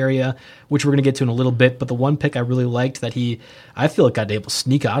college area, which we're going to get to in a little bit, but the one pick I really liked that I feel like got able to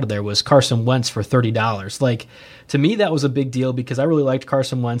sneak out of there was Carson Wentz for $30. Like, to me, that was a big deal because I really liked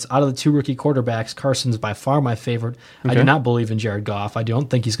Carson Wentz. Out of the two rookie quarterbacks, Carson's by far my favorite. Okay. I do not believe in Jared Goff. I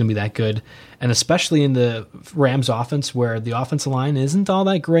don't think he's going to be that good, and especially in the Rams offense where the offensive line isn't all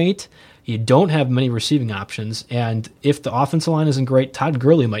that great. You don't have many receiving options, and if the offensive line isn't great, Todd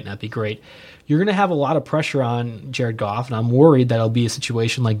Gurley might not be great. You're going to have a lot of pressure on Jared Goff, and I'm worried that it'll be a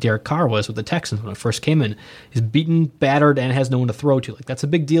situation like Derek Carr was with the Texans when it first came in. He's beaten, battered, and has no one to throw to. Like, that's a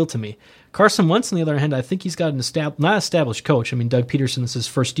big deal to me. Carson Wentz, on the other hand, I think he's got an not established coach. I mean, Doug Peterson, this is his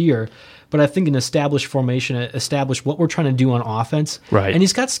first year, but I think an established formation, established what we're trying to do on offense. Right. And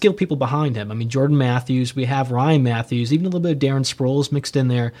he's got skilled people behind him. I mean, Jordan Matthews, we have Ryan Matthews, even a little bit of Darren Sproles mixed in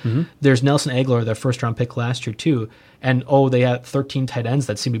there. Mm-hmm. There's Nelson Aguilar, their first-round pick last year, too. And, they have 13 tight ends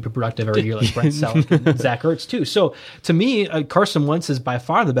that seem to be productive every year, like Brent Selleck and Zach Ertz, too. So, to me, Carson Wentz is by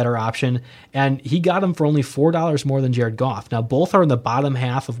far the better option, and he got him for only $4 more than Jared Goff. Now, both are in the bottom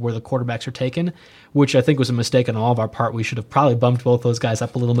half of where the quarterbacks are taken, which I think was a mistake on all of our part. We should have probably bumped both those guys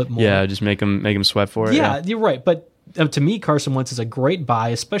up a little bit more. Yeah, just make them sweat for it. Yeah, you're right. But to me, Carson Wentz is a great buy,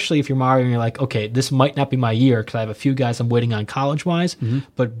 especially if you're Mario and you're like, okay, this might not be my year because I have a few guys I'm waiting on college-wise,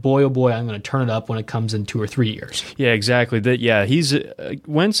 but boy, oh boy, I'm going to turn it up when it comes in 2 or 3 years. Yeah, exactly.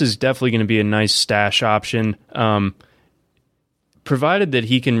 Wentz is definitely going to be a nice stash option, provided that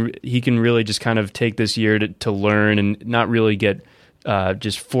he can really just kind of take this year to learn and not really get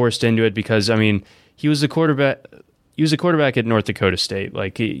just forced into it, because, I mean, he was a quarterback at North Dakota State.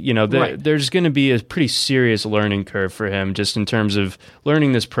 Like, right. There's going to be a pretty serious learning curve for him, just in terms of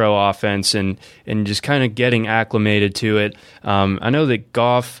learning this pro offense and just kind of getting acclimated to it. I know that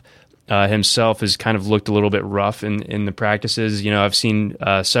Goff himself has kind of looked a little bit rough in the practices. I've seen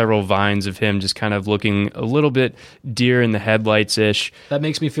several vines of him just kind of looking a little bit deer in the headlights-ish. That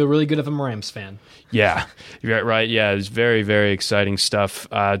makes me feel really good if I'm a Rams fan. Yeah, right. Yeah, it's very, very exciting stuff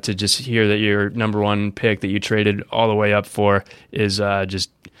to just hear that your number one pick that you traded all the way up for is just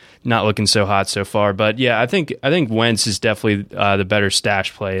not looking so hot so far. But yeah, I think Wentz is definitely the better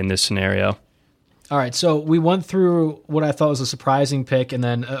stash play in this scenario. All right, so we went through what I thought was a surprising pick and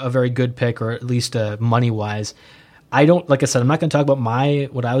then a very good pick, or at least money-wise. Like I said, I'm not going to talk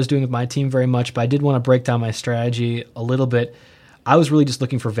about what I was doing with my team very much, but I did want to break down my strategy a little bit. I was really just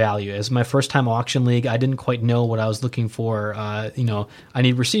looking for value. As my first time auction league, I didn't quite know what I was looking for. I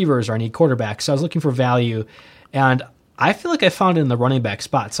need receivers or I need quarterbacks. So I was looking for value, and I feel like I found it in the running back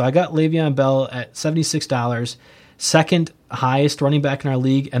spot. So I got Le'Veon Bell at $76, second highest running back in our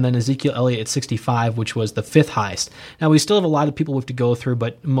league, and then Ezekiel Elliott at $65, which was the fifth highest. Now, we still have a lot of people we have to go through,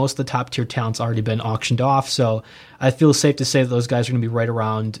 but most of the top-tier talent's already been auctioned off, so I feel safe to say that those guys are going to be right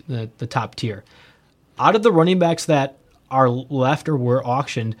around the top tier. Out of the running backs that are left or were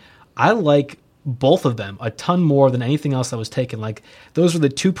auctioned, I like both of them a ton more than anything else that was taken. Like, those were the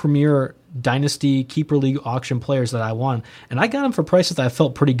two premier Dynasty Keeper League auction players that I won, and I got them for prices that I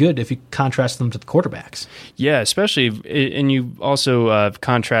felt pretty good if you contrast them to the quarterbacks. Yeah, especially, and you also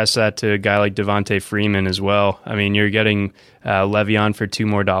contrast that to a guy like Devontae Freeman as well. I mean, you're getting Le'Veon for $2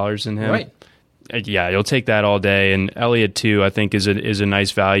 more than him. Right. Yeah, you'll take that all day. And Elliott too, I think is a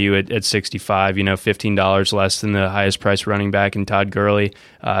nice value at 65. $15 less than the highest priced running back in Todd Gurley,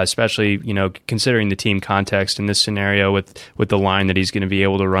 especially considering the team context in this scenario with the line that he's going to be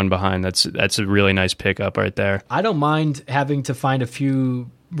able to run behind. That's a really nice pickup right there. I don't mind having to find a few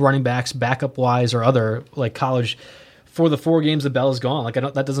running backs backup wise or other like college for the 4 games that Bell is gone. Like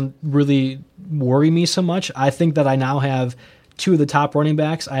that doesn't really worry me so much. I think that I now have 2 of the top running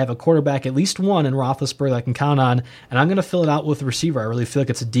backs. I have a quarterback, at least one in Roethlisberger that I can count on, and I'm going to fill it out with a receiver. I really feel like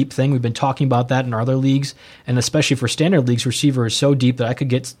it's a deep thing. We've been talking about that in our other leagues, and especially for standard leagues, receiver is so deep that I could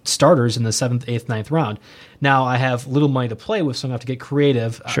get starters in the 7th, 8th, 9th round. Now, I have little money to play with, so I'm going to have to get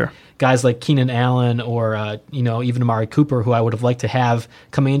creative. Sure. Guys like Keenan Allen or even Amari Cooper, who I would have liked to have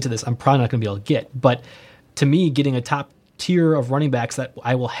coming into this, I'm probably not going to be able to get. But to me, getting a top tier of running backs that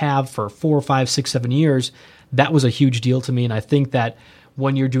I will have for 4, 5, 6, 7 years, that was a huge deal to me. And I think that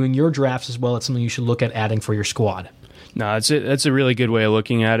when you're doing your drafts as well, it's something you should look at adding for your squad. No, that's a really good way of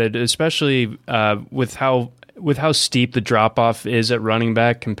looking at it, especially with how steep the drop-off is at running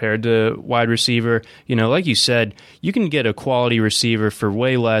back compared to wide receiver. Like you said, you can get a quality receiver for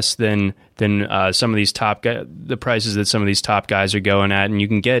way less than some of these the prices that some of these top guys are going at, and you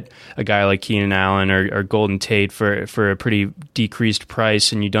can get a guy like Keenan Allen or Golden Tate for a pretty decreased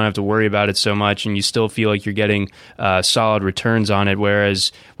price, and you don't have to worry about it so much, and you still feel like you're getting solid returns on it.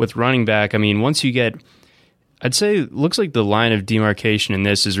 Whereas with running back, once you get, I'd say it looks like the line of demarcation in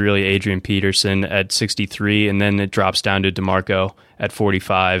this is really Adrian Peterson at 63, and then it drops down to DeMarco at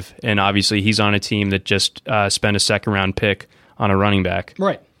 45. And obviously he's on a team that just spent a second-round pick on a running back.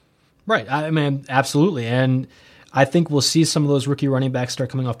 Right. Absolutely. And I think we'll see some of those rookie running backs start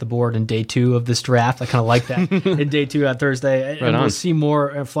coming off the board in day 2 of this draft. I kind of like that in day 2 on Thursday. And we'll see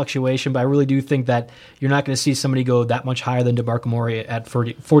more fluctuation, but I really do think that you're not going to see somebody go that much higher than DeMarco Murray at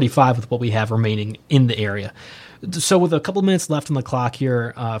 45 with what we have remaining in the area. So with a couple minutes left on the clock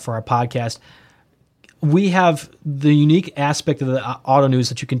here for our podcast, we have the unique aspect of the auto news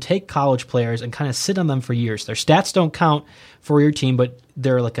that you can take college players and kind of sit on them for years. Their stats don't count for your team, but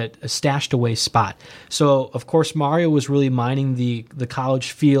they're like a stashed away spot. So, of course, Mario was really mining the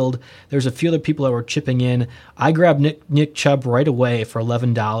college field. There's a few other people that were chipping in. I grabbed Nick Chubb right away for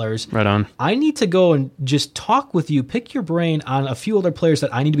 $11. Right on. I need to go and just talk with you, pick your brain on a few other players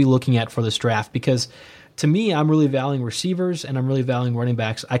that I need to be looking at for this draft, because to me, I'm really valuing receivers and I'm really valuing running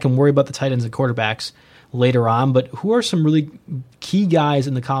backs. I can worry about the tight ends and quarterbacks later on, but who are some really key guys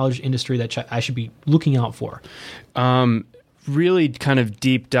in the college industry that I should be looking out for? Really kind of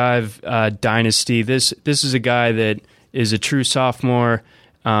deep dive dynasty. This is a guy that is a true sophomore.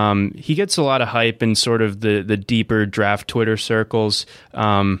 He gets a lot of hype in sort of the deeper draft Twitter circles.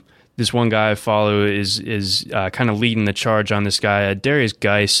 This one guy I follow is kind of leading the charge on this guy. Darius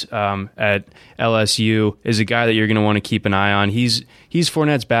Geis at LSU is a guy that you're going to want to keep an eye on. He's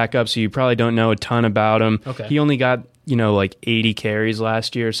Fournette's backup, so you probably don't know a ton about him. Okay. He only got like 80 carries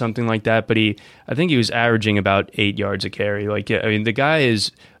last year or something like that, but I think he was averaging about 8 yards a carry. The guy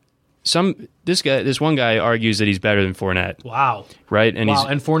is this one guy argues that he's better than Fournette. Wow. Right? And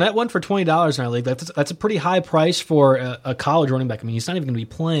and Fournette went for $20 in our league. That's a pretty high price for a college running back. He's not even going to be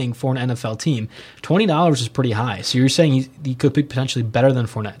playing for an NFL team. $20 is pretty high. So you're saying he could be potentially better than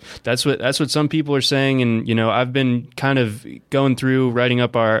Fournette. That's what some people are saying, and I've been kind of going through writing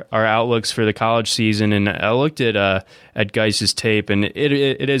up our outlooks for the college season, and I looked at Geis's tape, and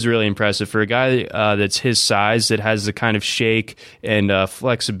it is really impressive for a guy that's his size, that has the kind of shake and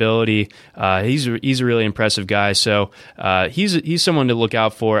flexibility. He's a really impressive guy. So he's someone to look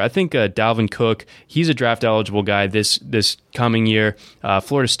out for. I think Dalvin Cook, he's a draft eligible guy this coming year.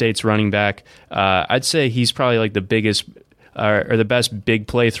 Florida State's running back. I'd say he's probably like the biggest or the best big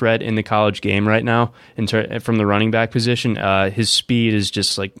play threat in the college game right now from the running back position. His speed is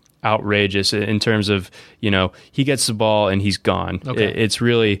just like outrageous in terms of, he gets the ball and he's gone. Okay. It's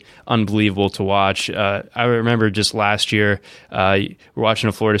really unbelievable to watch. I remember just last year, we're watching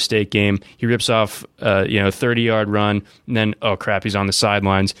a Florida State game. He rips off, 30-yard run, and then, oh crap, he's on the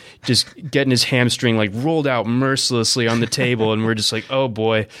sidelines, just getting his hamstring like rolled out mercilessly on the table, and we're just like, oh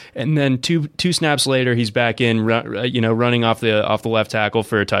boy. And then two snaps later, he's back in, running off the left tackle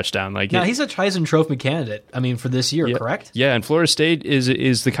for a touchdown. Now he's a Heisman Trophy candidate. For this year, correct? Yeah, and Florida State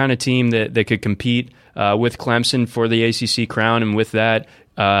is the kind of team that could compete with Clemson for the ACC crown, and with that,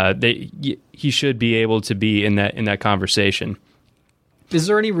 he should be able to be in that conversation. Is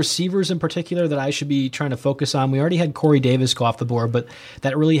there any receivers in particular that I should be trying to focus on? We already had Corey Davis go off the board, but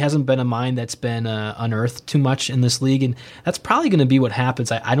that really hasn't been a mind that's been unearthed too much in this league, and that's probably going to be what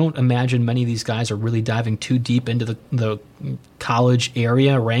happens. I don't imagine many of these guys are really diving too deep into the college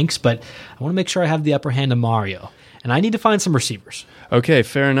area ranks, but I want to make sure I have the upper hand of Mario, and I need to find some receivers. Okay,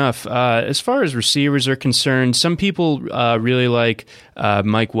 fair enough. As far as receivers are concerned, some people really like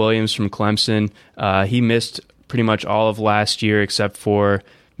Mike Williams from Clemson. He missed pretty much all of last year except for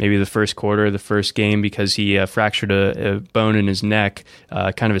maybe the first quarter of the first game because he fractured a bone in his neck,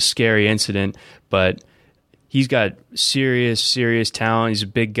 kind of a scary incident, but he's got serious talent. He's a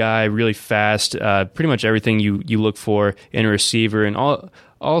big guy, really fast, pretty much everything you look for in a receiver, and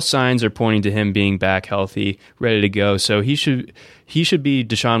all signs are pointing to him being back healthy, ready to go. So he should be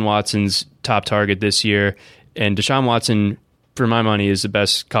Deshaun Watson's top target this year, and Deshaun Watson, for my money, is the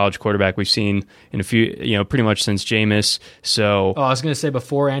best college quarterback we've seen in pretty much since Jameis. So, I was going to say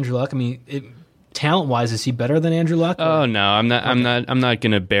before Andrew Luck. I mean, talent-wise, is he better than Andrew Luck? Or? Oh no, I'm not. Okay. I'm not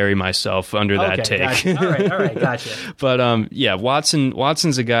going to bury myself under that take. Gotcha. All right, gotcha. But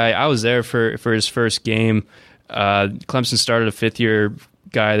Watson's a guy. I was there for his first game. Clemson started a fifth-year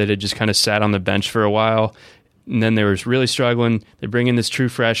guy that had just kind of sat on the bench for a while, and then they were really struggling. They bring in this true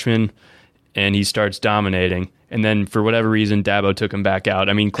freshman, and he starts dominating. And then, for whatever reason, Dabo took him back out.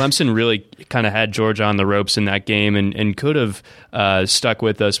 I mean, Clemson really kind of had Georgia on the ropes in that game and could have stuck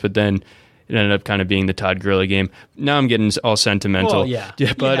with us, but then it ended up kind of being the Todd Gurley game. Now I'm getting all sentimental. Well, yeah,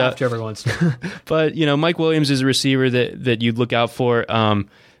 but after everyone's but Mike Williams is a receiver that you'd look out for.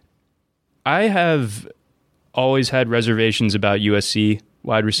 I have always had reservations about USC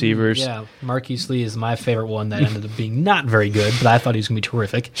wide receivers. Yeah, Marquise Lee is my favorite one that ended up being not very good, but I thought he was going to be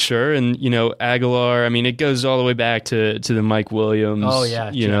terrific. Sure, and Aguilar, I mean, it goes all the way back to the Mike Williams. Oh, yeah.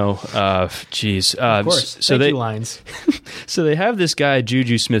 Geez. Of course, lines. So they have this guy,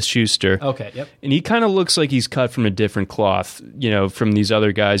 Juju Smith-Schuster. Okay, yep. And he kind of looks like he's cut from a different cloth, from these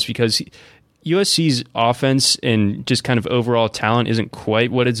other guys, because USC's offense and just kind of overall talent isn't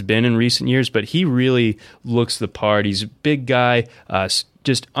quite what it's been in recent years, but he really looks the part. He's a big guy,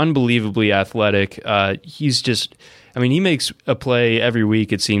 just unbelievably athletic. He makes a play every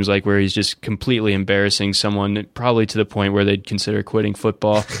week, it seems like, where he's just completely embarrassing someone, probably to the point where they'd consider quitting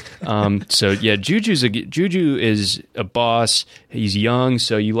football. Juju is a boss. He's young,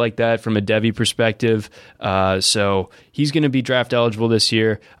 so you like that from a Devy perspective. So he's going to be draft eligible this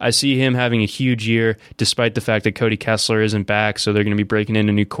year. I see him having a huge year, despite the fact that Cody Kessler isn't back, so they're going to be breaking in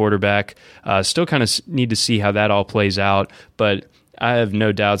a new quarterback. Still kind of need to see how that all plays out, but I have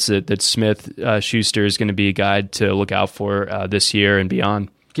no doubts that Smith-Schuster is going to be a guy to look out for this year and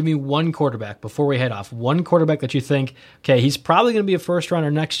beyond. Give me one quarterback before we head off. One quarterback that you think, okay, he's probably going to be a first-rounder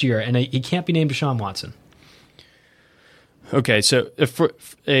next year, and he can't be named Deshaun Watson. Okay, so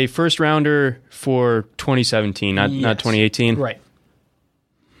a first-rounder for 2017, not 2018? Right.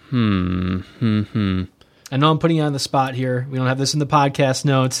 I know I'm putting you on the spot here. We don't have this in the podcast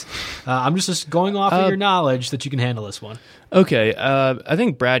notes. I'm just going off of your knowledge that you can handle this one. Okay. I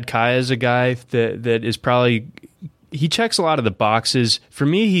think Brad Kaya is a guy that is probably... He checks a lot of the boxes. For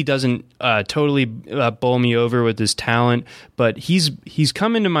me, he doesn't totally bowl me over with his talent, but he's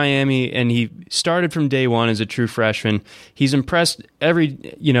come into Miami and he started from day one as a true freshman. He's impressed every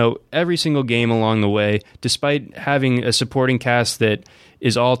single game along the way, despite having a supporting cast that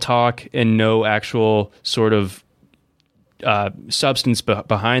is all talk and no actual sort of substance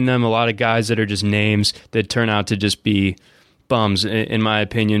behind them. A lot of guys that are just names that turn out to just be bums, in my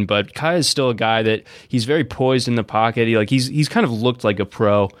opinion. But Kai is still a guy that he's very poised in the pocket. He's kind of looked like a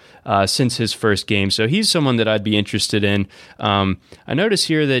pro since his first game. So he's someone that I'd be interested in. I notice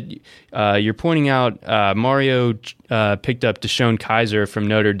here that you're pointing out Mario picked up DeShone Kizer from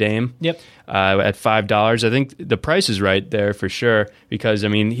Notre Dame. Yep. At $5. I think the price is right there for sure, because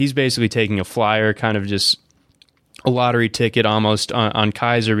he's basically taking a flyer, kind of just a lottery ticket almost on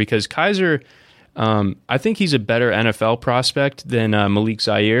Kizer, because Kizer, I think he's a better NFL prospect than Malik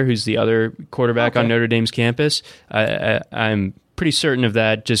Zaire, who's the other quarterback on Notre Dame's campus. I'm pretty certain of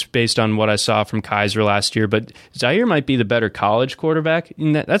that just based on what I saw from Kizer last year. But Zaire might be the better college quarterback.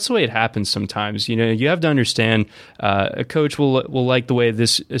 And that's the way it happens sometimes. You have to understand a coach will like the way a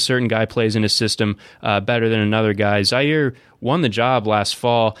certain guy plays in a system better than another guy. Zaire won the job last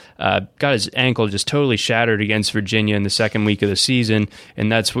fall, got his ankle just totally shattered against Virginia in the second week of the season,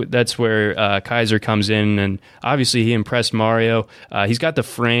 and that's where Kizer comes in, and obviously he impressed Mario. He's got the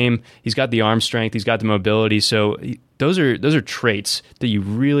frame, he's got the arm strength, he's got the mobility, so those are traits that you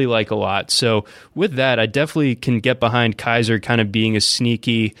really like a lot. So with that, I definitely can get behind Kizer kind of being a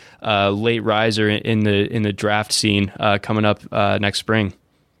sneaky late riser in the draft scene coming up next spring.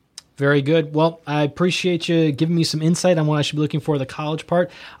 Very good. Well, I appreciate you giving me some insight on what I should be looking for the college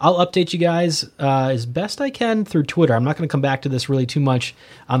part. I'll update you guys as best I can through Twitter. I'm not going to come back to this really too much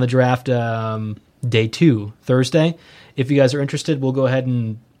on the draft day 2, Thursday. If you guys are interested, we'll go ahead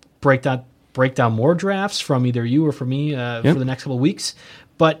and break down more drafts from either you or from me for the next couple of weeks.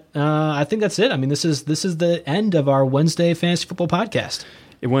 But I think that's it. I mean, this is the end of our Wednesday Fantasy Football Podcast.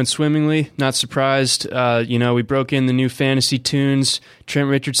 It went swimmingly, not surprised. We broke in the new fantasy tunes, Trent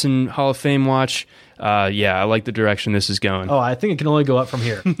Richardson Hall of Fame watch. I like the direction this is going. Oh, I think it can only go up from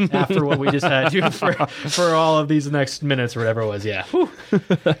here after what we just had for all of these next minutes or whatever it was. Yeah. All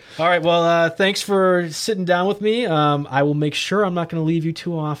right. Well, thanks for sitting down with me. I will make sure I'm not going to leave you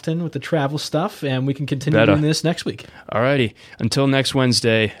too often with the travel stuff, and we can continue doing this next week. All righty. Until next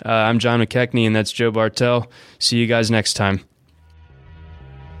Wednesday, I'm John McKechnie, and that's Joe Bartel. See you guys next time.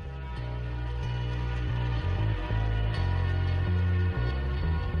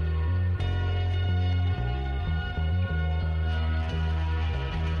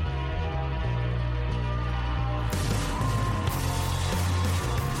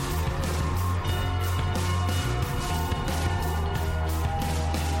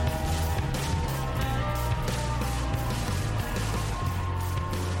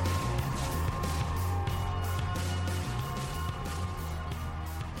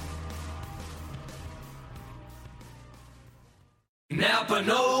 Napa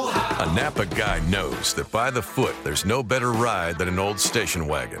know-how. A Napa guy knows that by the foot, there's no better ride than an old station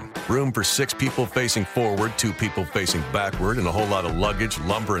wagon. Room for 6 people facing forward, 2 people facing backward, and a whole lot of luggage,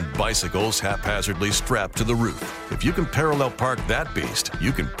 lumber, and bicycles haphazardly strapped to the roof. If you can parallel park that beast,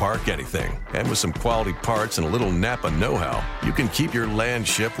 you can park anything. And with some quality parts and a little Napa know-how, you can keep your land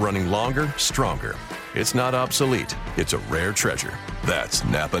ship running longer, stronger. It's not obsolete. It's a rare treasure. That's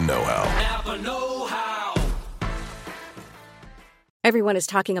Napa know-how. Napa know-how. Everyone is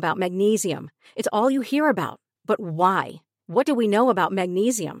talking about magnesium. It's all you hear about. But why? What do we know about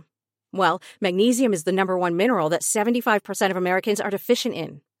magnesium? Well, magnesium is the #1 mineral that 75% of Americans are deficient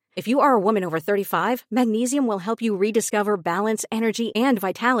in. If you are a woman over 35, magnesium will help you rediscover balance, energy, and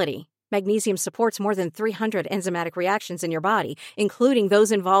vitality. Magnesium supports more than 300 enzymatic reactions in your body, including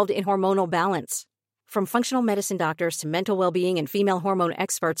those involved in hormonal balance. From functional medicine doctors to mental well-being and female hormone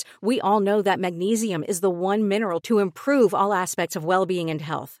experts, we all know that magnesium is the one mineral to improve all aspects of well-being and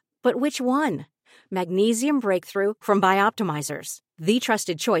health. But which one? Magnesium Breakthrough from Bioptimizers, the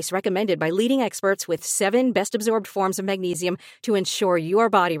trusted choice recommended by leading experts with 7 best-absorbed forms of magnesium to ensure your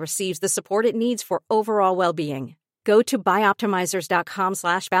body receives the support it needs for overall well-being. Go to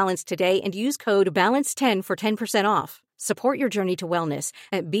bioptimizers.com/balance today and use code BALANCE10 for 10% off. Support your journey to wellness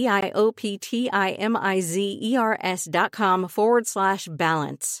at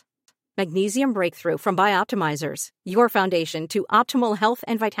bioptimizers.com/balance. Magnesium Breakthrough from Bioptimizers, your foundation to optimal health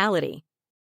and vitality.